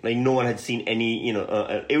thing. Like no one had seen any,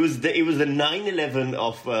 it was the 9/11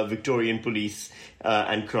 of Victorian Police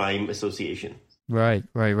and Crime Association. Right.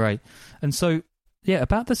 And so, yeah,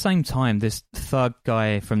 about the same time, this thug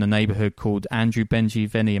guy from the neighbourhood called Andrew Benji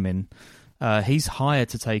Veniamin, he's hired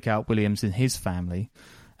to take out Williams and his family,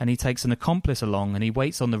 and he takes an accomplice along and he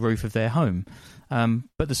waits on the roof of their home.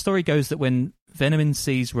 But the story goes that when Veniamin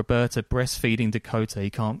sees Roberta breastfeeding Dakota, he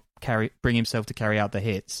can't bring himself to carry out the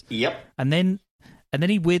hits. Yep. And then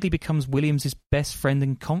he weirdly becomes Williams' best friend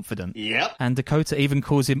and confidant. Yep. And Dakota even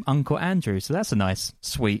calls him Uncle Andrew. So that's a nice,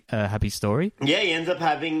 sweet, happy story. Yeah, he ends up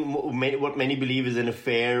having what many believe is an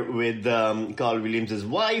affair with Carl Williams'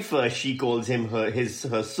 wife. She calls him her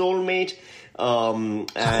soulmate.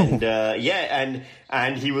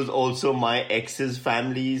 And he was also my ex's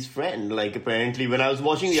family's friend. Like apparently, when I was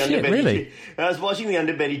watching the Underbelly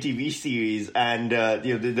TV series, and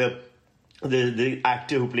the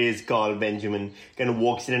actor who plays Carl Benjamin kind of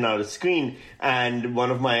walks in and out of screen, and one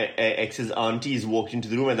of my ex's aunties walked into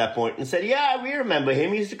the room at that point and said, "Yeah, we remember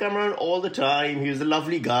him. He used to come around all the time. He was a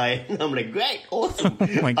lovely guy." And I'm like, "Great, awesome!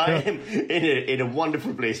 I am in a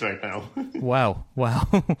wonderful place right now." Wow!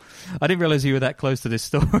 I didn't realize you were that close to this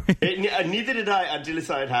story. Neither did I until it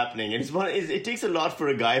started happening. And it takes a lot for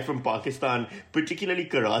a guy from Pakistan, particularly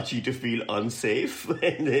Karachi, to feel unsafe.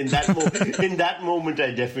 And in that moment, I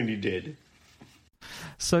definitely did.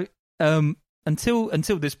 So,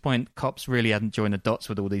 until this point, cops really hadn't joined the dots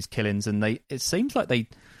with all these killings, and it seems like they,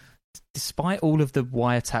 despite all of the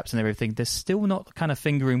wiretaps and everything, they're still not kind of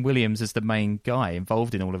fingering Williams as the main guy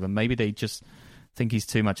involved in all of them. Maybe they just think he's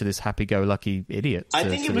too much of this happy-go-lucky idiot. I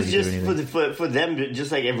think it was just for them,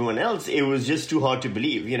 just like everyone else, it was just too hard to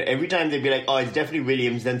believe. Every time they'd be like, "Oh, it's definitely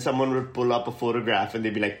Williams," then someone would pull up a photograph and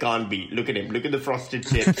they'd be like, "Can't be. Look at him. Look at the frosted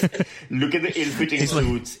tips. Look at the ill-fitting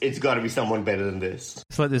suits. It's got to be someone better than this."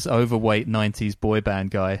 It's like this overweight 90s boy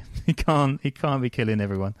band guy. He can't be killing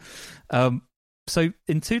everyone. So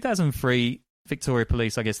in 2003, Victoria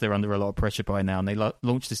Police, I guess they're under a lot of pressure by now, and they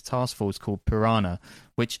launched this task force called Purana,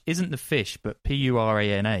 which isn't the fish, but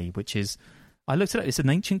Purana, which is, I looked at it, it's an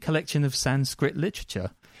ancient collection of Sanskrit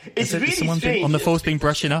literature. It's really strange. On the force been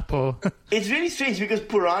brushing up, or? It's really strange because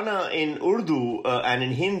Purana in Urdu and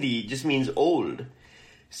in Hindi just means old.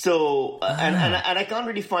 So, and I can't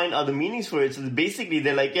really find other meanings for it. So basically,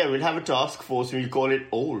 they're like, yeah, we'll have a task force and we'll call it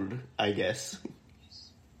old, I guess.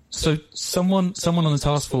 So someone on the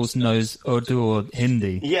task force knows Urdu or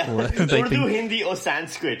Hindi. Yeah, Urdu, Hindi or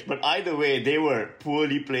Sanskrit. But either way, they were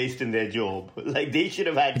poorly placed in their job. Like, they should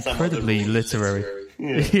have had some incredibly literary.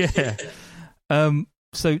 Yeah.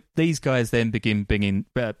 So these guys then begin building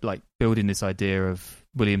this idea of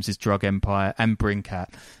Williams' drug empire and Brincat.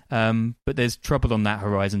 But there's trouble on that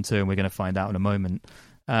horizon too, and we're going to find out in a moment.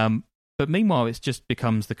 But meanwhile, it just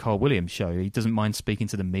becomes the Carl Williams show. He doesn't mind speaking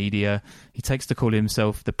to the media. He takes to call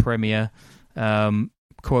himself the Premier.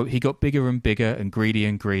 Quote, he got bigger and bigger and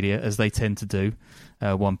greedier, as they tend to do,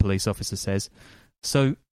 one police officer says.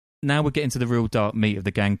 So now we're getting to the real dark meat of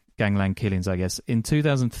the Gangland killings, I guess. In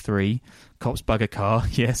 2003, cops bug a car.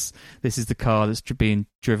 Yes, this is the car that's being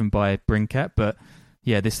driven by Brincat. But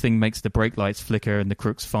yeah, this thing makes the brake lights flicker and the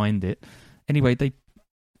crooks find it. Anyway,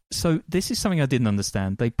 So this is something I didn't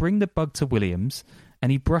understand. They bring the bug to Williams,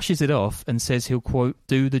 and he brushes it off and says he'll, quote,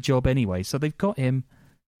 do the job anyway. So they've got him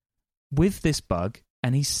with this bug,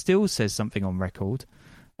 and he still says something on record.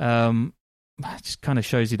 It just kind of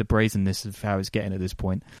shows you the brazenness of how it's getting at this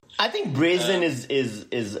point. I think brazen is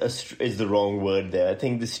the wrong word there. I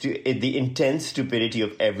think the intense stupidity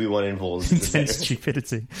of everyone involved. Intense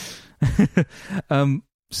stupidity.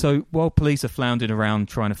 So while police are floundering around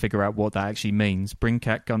trying to figure out what that actually means,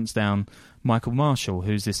 Brincat guns down Michael Marshall,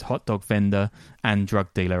 who's this hot dog vendor and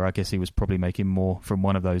drug dealer. I guess he was probably making more from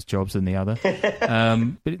one of those jobs than the other.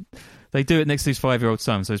 But they do it next to his 5-year-old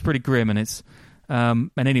son, so it's pretty grim. And it's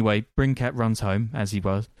and anyway, Brincat runs home as he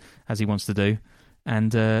wants to do,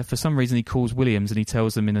 and for some reason he calls Williams and he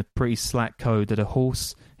tells them in a pretty slack code that a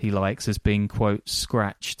horse he likes has been, quote,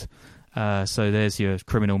 scratched. So there's your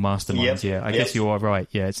criminal masterminds. Yep. Yeah, I guess you are right.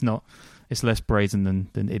 Yeah, it's less brazen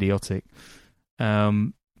than idiotic.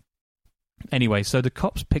 Anyway, so the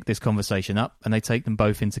cops pick this conversation up and they take them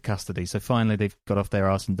both into custody. So finally they've got off their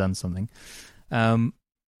arse and done something.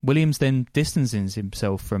 Williams then distances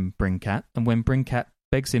himself from Brincat, and when Brincat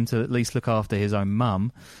begs him to at least look after his own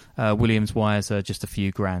mum, Williams wires her just a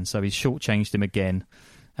few grand. So he's shortchanged him again,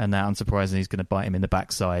 and now, unsurprisingly, he's going to bite him in the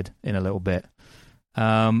backside in a little bit.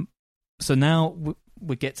 So now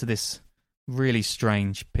we get to this really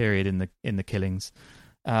strange period in the killings.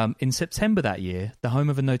 In September that year, the home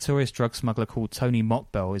of a notorious drug smuggler called Tony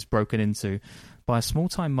Mockbell is broken into by a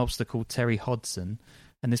small-time mobster called Terry Hodson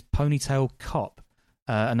and this ponytail cop.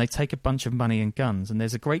 And they take a bunch of money and guns. And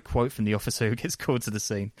there's a great quote from the officer who gets called to the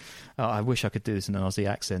scene. I wish I could do this in an Aussie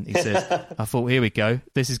accent. He says, I thought, here we go.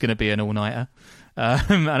 This is going to be an all-nighter.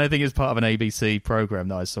 And I think it's part of an ABC program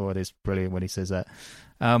that I saw. It is brilliant when he says that.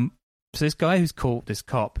 So this guy who's caught this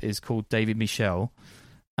cop is called David Michel.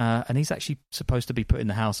 And he's actually supposed to be putting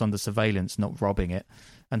the house under surveillance, not robbing it.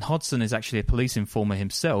 And Hodson is actually a police informer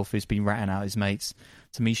himself who's been ratting out his mates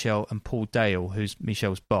to Michel and Paul Dale, who's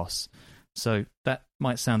Michel's boss. So that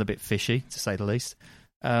might sound a bit fishy, to say the least.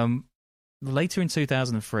 Later in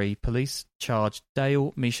 2003, police charged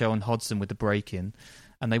Dale, Michel and Hodson with the break-in,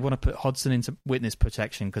 and they want to put Hodson into witness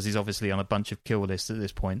protection because he's obviously on a bunch of kill lists at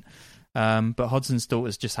this point. But Hodson's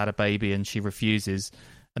daughter's just had a baby and she refuses,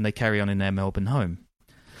 and they carry on in their Melbourne home.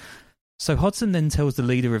 So Hodson then tells the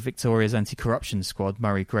leader of Victoria's anti-corruption squad,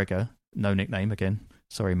 Murray Gregor, no nickname again,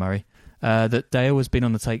 sorry Murray, that Dale has been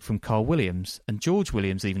on the take from Carl Williams, and George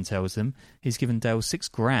Williams even tells them he's given Dale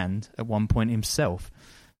 $6,000 at one point himself.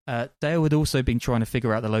 Dale had also been trying to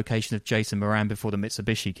figure out the location of Jason Moran before the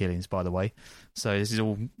Mitsubishi killings, by the way. So this is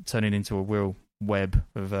all turning into a real web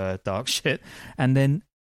of dark shit. And then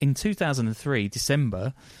in 2003,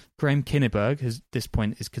 December, Graham Kinneberg, who at this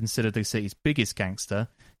point is considered the city's biggest gangster,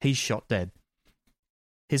 he's shot dead.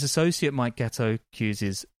 His associate Mike Gatto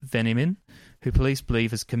accuses Venimin, who police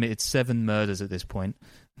believe has committed 7 murders at this point.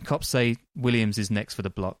 Cops say Williams is next for the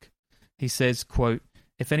block. He says, quote,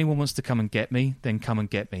 if anyone wants to come and get me, then come and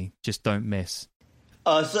get me. Just don't miss.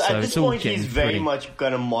 So at this point, he's very much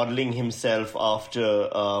kind of modeling himself after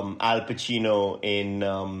Al Pacino in,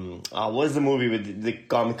 what's the movie with the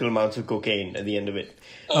comical amounts of cocaine at the end of it?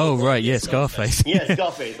 Oh, right, yeah, Scarface. Yeah,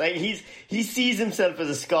 Scarface. Like, he sees himself as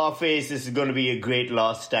a Scarface. This is going to be a great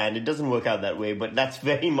last stand. It doesn't work out that way, but that's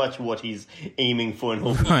very much what he's aiming for and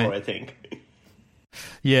hoping for, I think.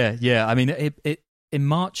 Yeah. I mean, in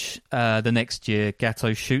March the next year,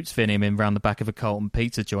 Gatto shoots Venimin round the back of a Carlton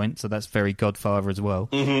pizza joint, so that's very Godfather as well.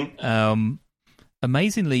 Mm-hmm.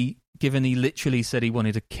 Amazingly, given he literally said he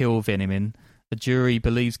wanted to kill Venimin, the jury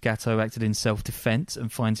believes Gatto acted in self-defense and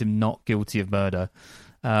finds him not guilty of murder.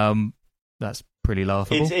 That's pretty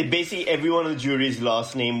laughable. Basically everyone on the jury's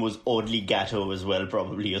last name was oddly Gatto as well,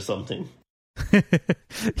 probably, or something.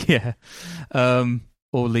 Yeah.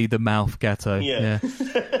 Or Lee the Mouth Gatto. Yeah.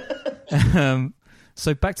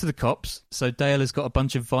 So back to the cops. So Dale has got a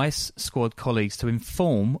bunch of Vice Squad colleagues to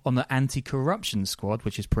inform on the anti-corruption squad,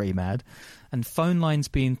 which is pretty mad. And phone lines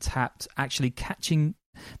being tapped,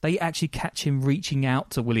 they actually catch him reaching out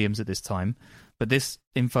to Williams at this time. But this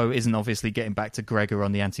info isn't obviously getting back to Gregor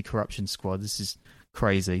on the anti-corruption squad. This is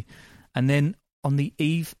crazy. And then on the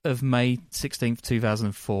eve of May 16th,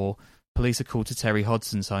 2004, police are called to Terry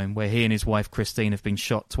Hodson's home, where he and his wife Christine have been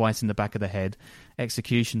shot twice in the back of the head,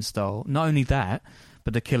 execution style. Not only that,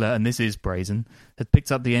 but the killer, and this is brazen, had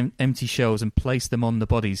picked up the empty shells and placed them on the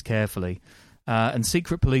bodies carefully. And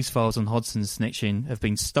secret police files on Hodson's snitching have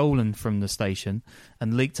been stolen from the station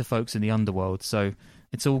and leaked to folks in the underworld. So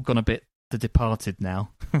it's all gone a bit The Departed now,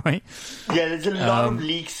 right? Yeah, there's a lot of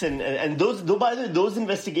leaks, and those. Though, by the way, those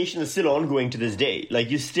investigations are still ongoing to this day. Like,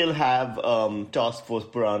 you still have Task Force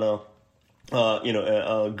Piranha,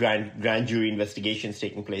 grand jury investigations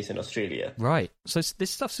taking place in Australia. Right. So this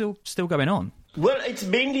stuff's still going on. Well, it's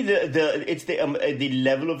mainly the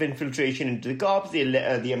level of infiltration into the cops,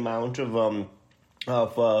 the amount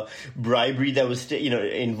of bribery that was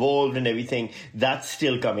involved and everything. That's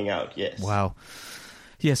still coming out. Yes. Wow.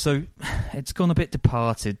 Yeah. So it's gone a bit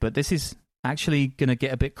departed, but this is actually going to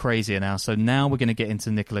get a bit crazier now. So now we're going to get into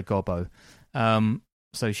Nicola Gobbo.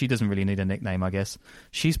 So she doesn't really need a nickname, I guess.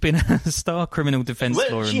 She's been a star criminal defence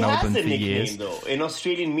lawyer in Melbourne for years. She has a nickname, though. In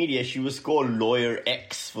Australian media, she was called Lawyer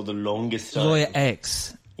X for the longest time. Lawyer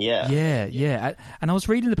X. Yeah. Yeah. And I was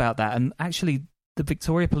reading about that, and actually the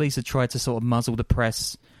Victoria Police had tried to sort of muzzle the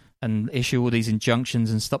press and issue all these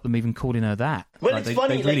injunctions and stop them even calling her that. Well, it's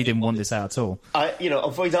funny. They really didn't want this out at all.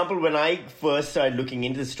 For example, when I first started looking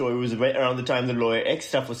into the story, it was right around the time the Lawyer X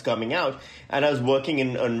stuff was coming out, and I was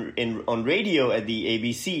working on radio at the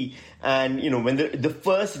ABC. And, when the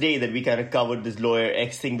first day that we kind of covered this Lawyer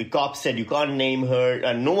X thing, the cops said you can't name her,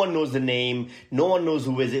 and no one knows the name, no one knows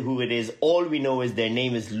who it is. All we know is their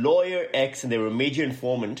name is Lawyer X, and they were a major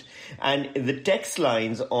informant. And the text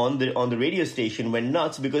lines on the radio station went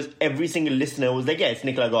nuts because every single listener was like, yeah, it's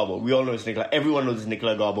Nicola Gobbo. We all know it's Nicola. Everyone knows it's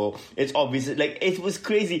Nicola Gobbo. It's obvious. Like, it was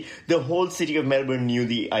crazy. The whole city of Melbourne knew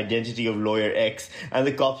the identity of Lawyer X, and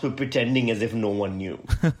the cops were pretending as if no one knew.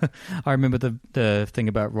 I remember the thing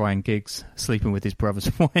about Ryan Giggs sleeping with his brother's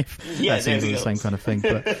wife. Yeah, that seems like the same kind of thing.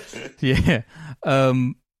 But yeah.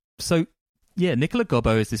 Nicola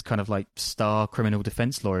Gobbo is this kind of like star criminal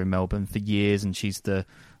defence lawyer in Melbourne for years, and she's the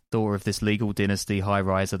daughter of this legal dynasty, high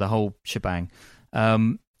riser, the whole shebang.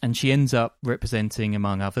 And she ends up representing,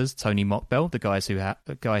 among others, Tony Mockbell,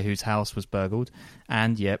 the guy whose house was burgled,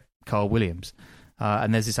 and Carl Williams.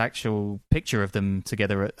 And there's this actual picture of them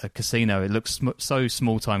together at a casino. It looks so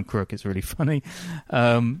small-time crook. It's really funny.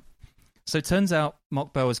 So it turns out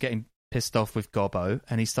Mockbell is getting pissed off with Gobbo,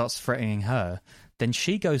 and he starts threatening her. Then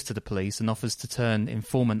she goes to the police and offers to turn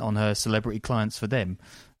informant on her celebrity clients for them.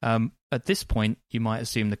 At this point, you might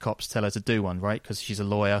assume the cops tell her to do one, right? Because she's a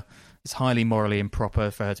lawyer. It's highly morally improper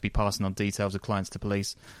for her to be passing on details of clients to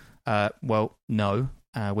police. Well, no.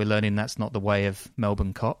 We're learning that's not the way of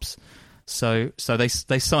Melbourne cops. So they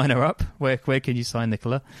sign her up. Where can you sign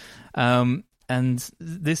Nicola? And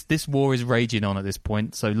this war is raging on at this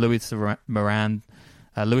point. So Louis Moran,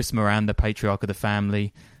 the patriarch of the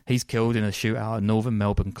family, he's killed in a shootout at a northern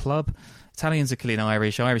Melbourne club. Italians are killing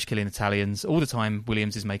Irish killing Italians. All the time,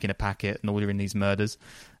 Williams is making a packet and ordering these murders.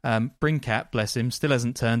 Brincat, bless him, still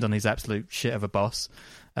hasn't turned on his absolute shit of a boss.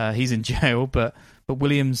 He's in jail, but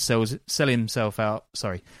Williams selling himself out.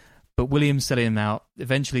 Sorry. But Williams selling him out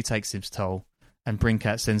eventually takes his toll, and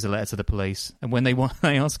Brincat sends a letter to the police. And when they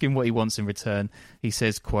ask him what he wants in return, he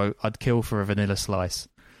says, quote, "I'd kill for a vanilla slice."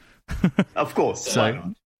 Of course. So, why not?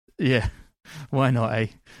 Yeah, why not, eh?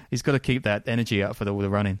 He's got to keep that energy up for all the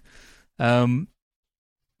running.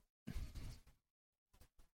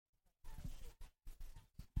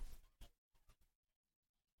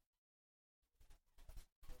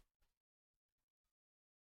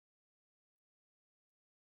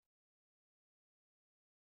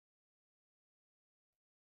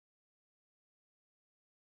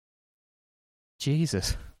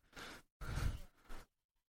 Jesus.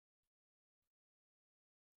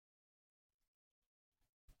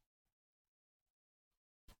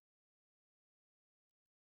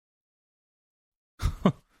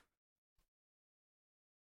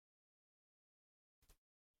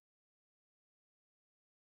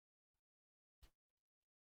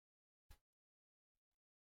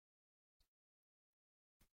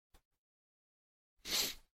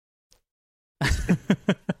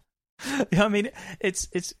 Yeah, I mean, it's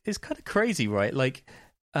kind of crazy, right? Like,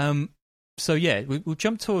 So yeah, we'll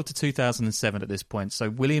jump forward to 2007 at this point. So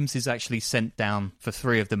Williams is actually sent down for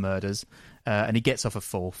 3 of the murders, and he gets off a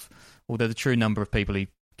 4th. Although the true number of people he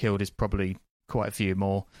killed is probably quite a few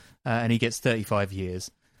more, and he gets 35 years.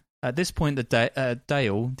 At this point,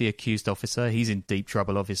 Dale, the accused officer, he's in deep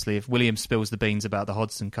trouble, obviously. If Williams spills the beans about the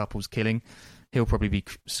Hodgson couple's killing, he'll probably be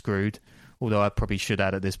screwed, although I probably should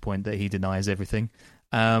add at this point that he denies everything.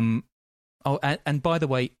 And by the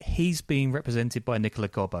way, he's being represented by Nicola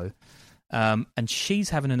Gobbo. And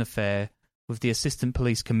she's having an affair with the assistant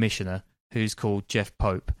police commissioner, who's called Jeff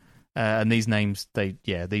Pope. And these names,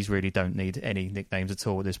 these really don't need any nicknames at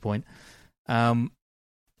all at this point.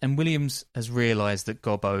 And Williams has realised that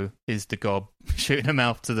Gobbo is the gob shooting her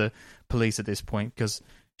mouth to the police at this point, because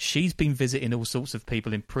she's been visiting all sorts of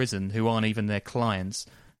people in prison who aren't even their clients,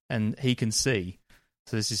 and he can see.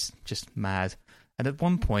 So this is just mad. And at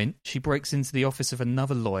one point, she breaks into the office of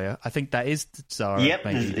another lawyer. I think that is Zara. Yep,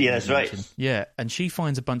 that's right. Yeah, and she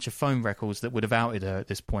finds a bunch of phone records that would have outed her at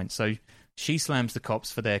this point. So she slams the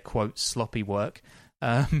cops for their, quote, sloppy work.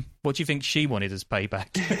 What do you think she wanted as payback?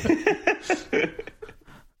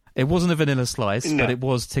 It wasn't a Vanilla Slice, but it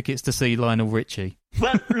was tickets to see Lionel Richie.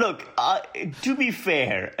 Well, look, to be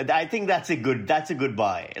fair, I think that's a good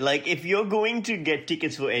buy. Like, if you're going to get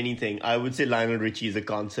tickets for anything, I would say Lionel Richie is a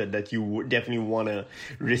concert that you would definitely want to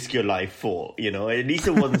risk your life for. You know, at least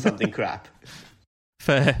it wasn't something crap.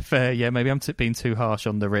 Fair. Yeah, maybe I'm being too harsh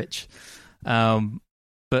on the rich.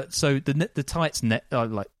 But so the tights net,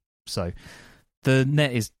 the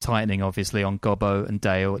net is tightening, obviously, on Gobbo and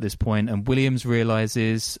Dale at this point, and Williams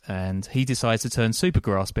realises, and he decides to turn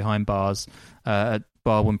Supergrass behind bars at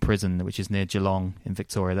Barwon Prison, which is near Geelong in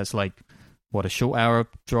Victoria. That's like, a short hour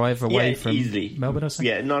drive away from easily. Melbourne or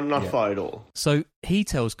something? Yeah, not far at all. So he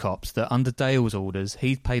tells cops that under Dale's orders,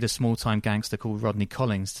 he'd paid a small-time gangster called Rodney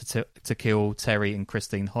Collins to kill Terry and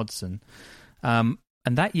Christine Hodgson. And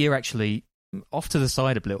that year, actually, off to the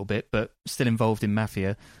side a little bit, but still involved in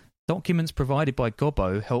mafia, documents provided by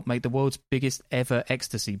Gobbo helped make the world's biggest ever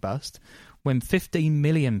ecstasy bust when 15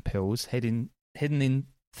 million pills hidden in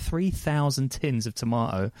 3,000 tins of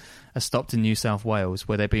tomato are stopped in New South Wales,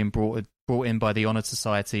 where they're being brought in by the Honour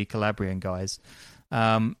Society Calabrian guys.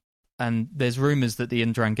 And there's rumours that the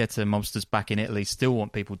Ndrangheta mobsters back in Italy still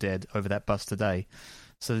want people dead over that bust today.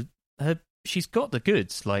 So she's got the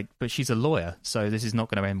goods, but she's a lawyer, so this is not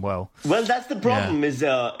going to end well. Well, that's the problem.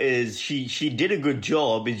 Is she did a good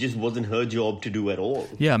job? It just wasn't her job to do at all.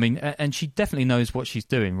 Yeah, I mean, and she definitely knows what she's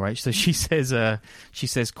doing, right? So she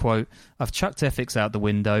says, quote, "I've chucked ethics out the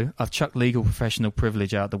window. I've chucked legal professional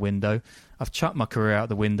privilege out the window. I've chucked my career out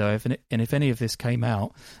the window. And if any of this came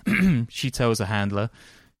out," she tells a handler,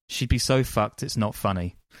 "she'd be so fucked it's not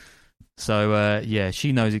funny." So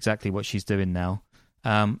she knows exactly what she's doing now.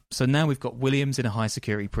 So now we've got Williams in a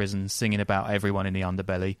high-security prison singing about everyone in the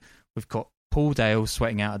underbelly. We've got Paul Dale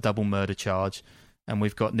sweating out a double murder charge. And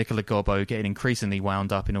we've got Nicola Gobbo getting increasingly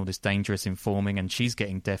wound up in all this dangerous informing, and she's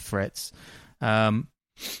getting death threats. And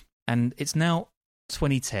it's now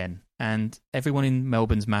 2010, and everyone in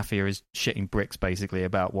Melbourne's mafia is shitting bricks, basically,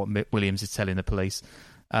 about what Williams is telling the police.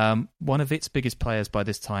 One of its biggest players by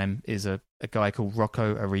this time is a guy called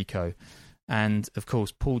Rocco Arrico. And, of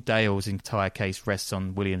course, Paul Dale's entire case rests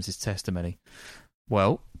on Williams' testimony.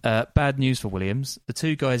 Well, bad news for Williams. The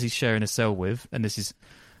 2 guys he's sharing a cell with, and this is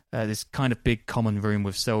this kind of big common room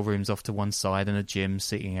with cell rooms off to one side and a gym,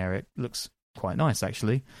 seating area. It looks quite nice,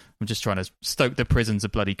 actually. I'm just trying to stoke the prison's a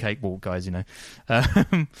bloody cakewalk, guys, you know.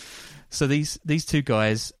 So these 2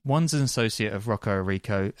 guys, one's an associate of Rocco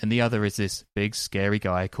Arrico, and the other is this big, scary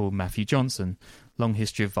guy called Matthew Johnson. Long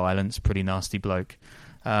history of violence, pretty nasty bloke.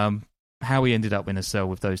 How he ended up in a cell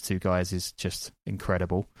with those 2 guys is just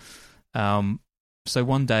incredible. So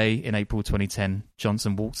one day in April 2010,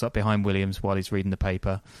 Johnson walks up behind Williams while he's reading the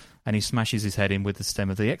paper, and he smashes his head in with the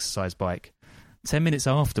stem of the exercise bike. 10 minutes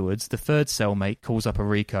afterwards, the 3rd cellmate calls up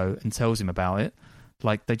Arrico and tells him about it.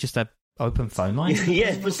 Like, they just had open phone lines.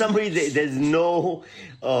 Yes, for some reason, there's no,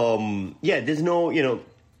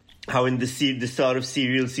 how in the start of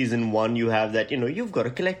Serial Season 1, you have that, you've got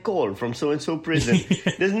to collect call from so-and-so prison.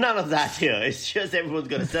 There's none of that here. It's just everyone's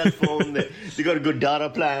got a cell phone. They got a good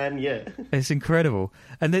data plan, yeah. It's incredible.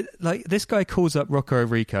 And this guy calls up Rocco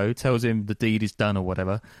Arrico, tells him the deed is done or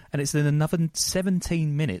whatever, and it's then another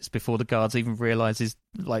 17 minutes before the guards even realises,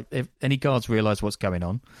 if any guards realise what's going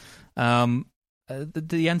on.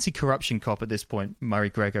 The anti-corruption cop at this point, Murray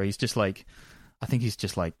Gregor, he's just I think he's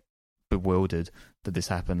just bewildered that this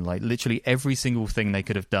happened. Literally every single thing they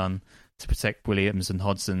could have done to protect Williams and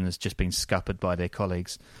Hodgson has just been scuppered by their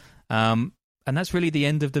colleagues. And that's really the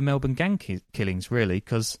end of the Melbourne gang killings, really,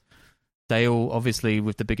 because Dale, obviously,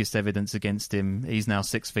 with the biggest evidence against him, he's now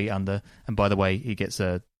 6 feet under. And by the way, he gets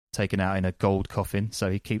taken out in a gold coffin, so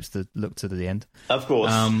he keeps the look to the end. Of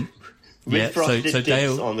course. With frosted tips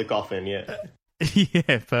Dale, on the coffin, yeah.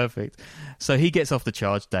 Yeah, perfect. So he gets off the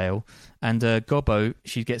charge, Dale, and Gobbo,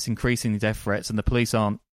 she gets increasingly death threats, and the police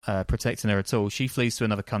aren't protecting her at all. She flees to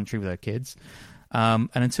another country with her kids. And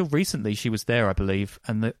until recently, she was there, I believe,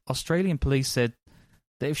 and the Australian police said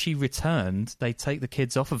that if she returned, they'd take the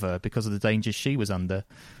kids off of her because of the danger she was under.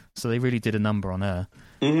 So they really did a number on her.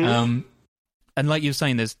 Mm-hmm. And like you were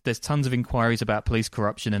saying, there's tons of inquiries about police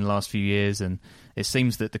corruption in the last few years, and it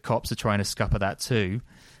seems that the cops are trying to scupper that too.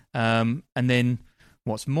 And then,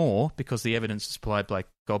 what's more, because the evidence supplied by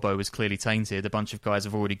Gobbo was clearly tainted, a bunch of guys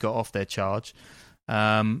have already got off their charge.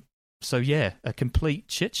 So yeah, a complete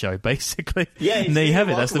shit show, basically. Yeah, and there you have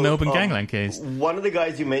it. That's the Melbourne Gangland case. One of the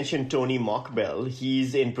guys you mentioned, Tony Mockbell,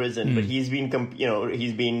 he's in prison, but he's been,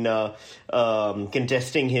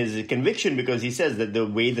 contesting his conviction because he says that the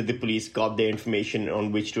way that the police got their information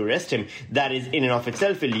on which to arrest him, that is in and of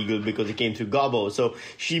itself illegal because it came through Gobbo. So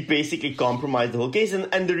she basically compromised the whole case,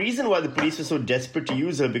 and the reason why the police were so desperate to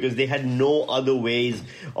use her because they had no other ways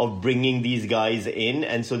of bringing these guys in,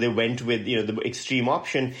 and so they went with the extreme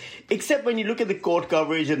option. Except when you look at the court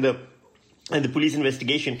coverage and the police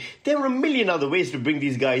investigation, there are a million other ways to bring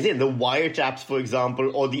these guys in. The wiretaps, for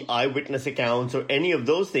example, or the eyewitness accounts or any of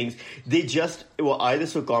those things, they just were either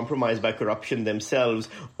so compromised by corruption themselves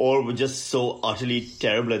or were just so utterly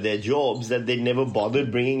terrible at their jobs that they never bothered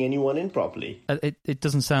bringing anyone in properly. It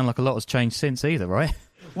doesn't sound like a lot has changed since either, right?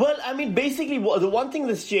 Well, I mean, basically, the one thing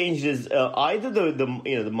that's changed is either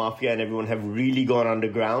the mafia and everyone have really gone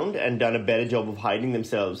underground and done a better job of hiding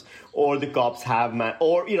themselves, or the cops have,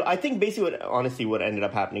 I think basically what ended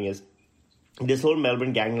up happening is this whole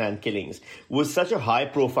Melbourne Gangland killings was such a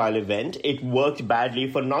high-profile event. It worked badly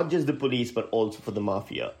for not just the police but also for the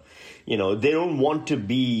mafia. They don't want to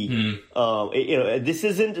be. This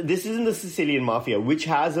isn't the Sicilian mafia, which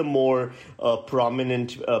has a more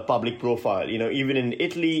prominent public profile. Even in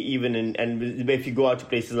Italy, and if you go out to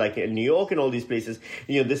places like New York and all these places,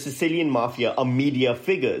 the Sicilian mafia are media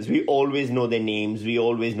figures. We always know their names, we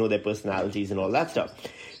always know their personalities, and all that stuff.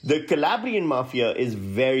 The Calabrian mafia is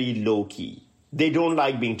very low key. They don't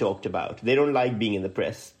like being talked about. They don't like being in the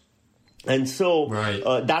press. And so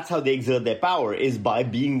that's how they exert their power, is by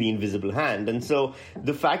being the invisible hand. And so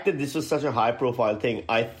the fact that this was such a high-profile thing,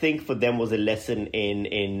 I think for them was a lesson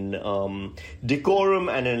in decorum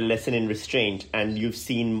and a lesson in restraint. And you've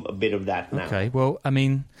seen a bit of that now. Okay, well, I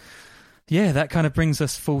mean, yeah, that kind of brings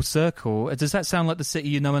us full circle. Does that sound like the city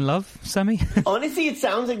you know and love, Sami? Honestly,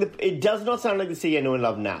 it does not sound like the city I know and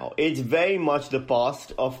love now. It's very much the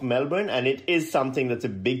past of Melbourne, and it is something that's a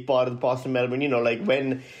big part of the past of Melbourne. Like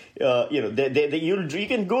when you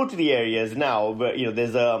can go to the areas now, but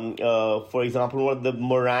there's for example, one of the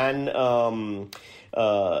Moran.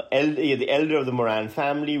 The elder of the Moran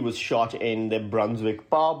family was shot in the Brunswick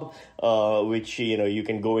pub, which you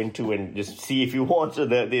can go into and just see if you want.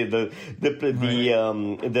 The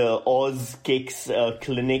Oz Kicks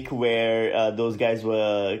clinic where those guys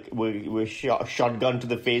were shotgun to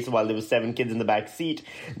the face while there were 7 kids in the back seat.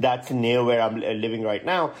 That's near where I'm living right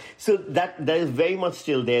now. So that is very much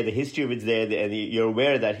still there. The history of it's there, and you're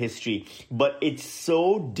aware of that history. But it's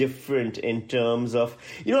so different in terms of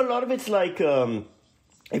a lot of it's like.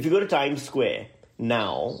 If you go to Times Square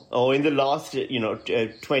now, or in the last,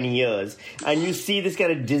 20 years, and you see this kind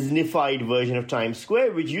of Disney-fied version of Times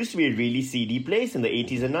Square, which used to be a really seedy place in the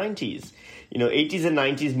 80s and 90s. 80s and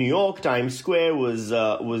 90s New York, Times Square was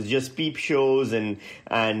just peep shows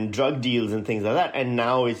and drug deals and things like that. And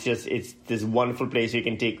now it's this wonderful place where you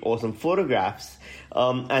can take awesome photographs.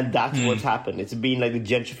 And that's what's happened. It's been like the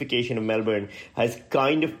gentrification of Melbourne has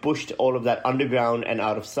kind of pushed all of that underground and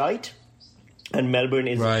out of sight. And Melbourne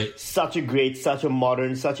is such a great, such a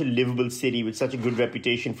modern, such a livable city with such a good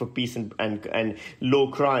reputation for peace and low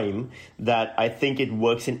crime that I think it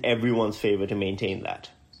works in everyone's favour to maintain that.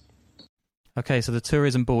 Okay, so the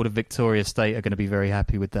Tourism Board of Victoria State are going to be very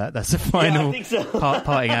happy with that. That's the final I think so.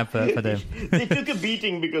 parting advert for them. They took a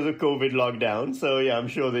beating because of COVID lockdown, so yeah, I'm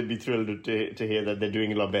sure they'd be thrilled to hear that they're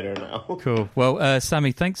doing a lot better now. Cool. Well,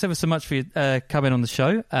 Sami, thanks ever so much for coming on the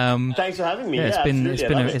show. Thanks for having me. Yeah,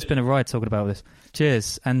 it's been a ride talking about this.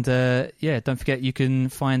 Cheers. And don't forget you can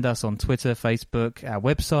find us on Twitter, Facebook, our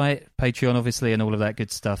website, Patreon, obviously, and all of that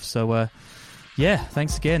good stuff. So,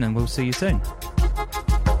 thanks again, and we'll see you soon.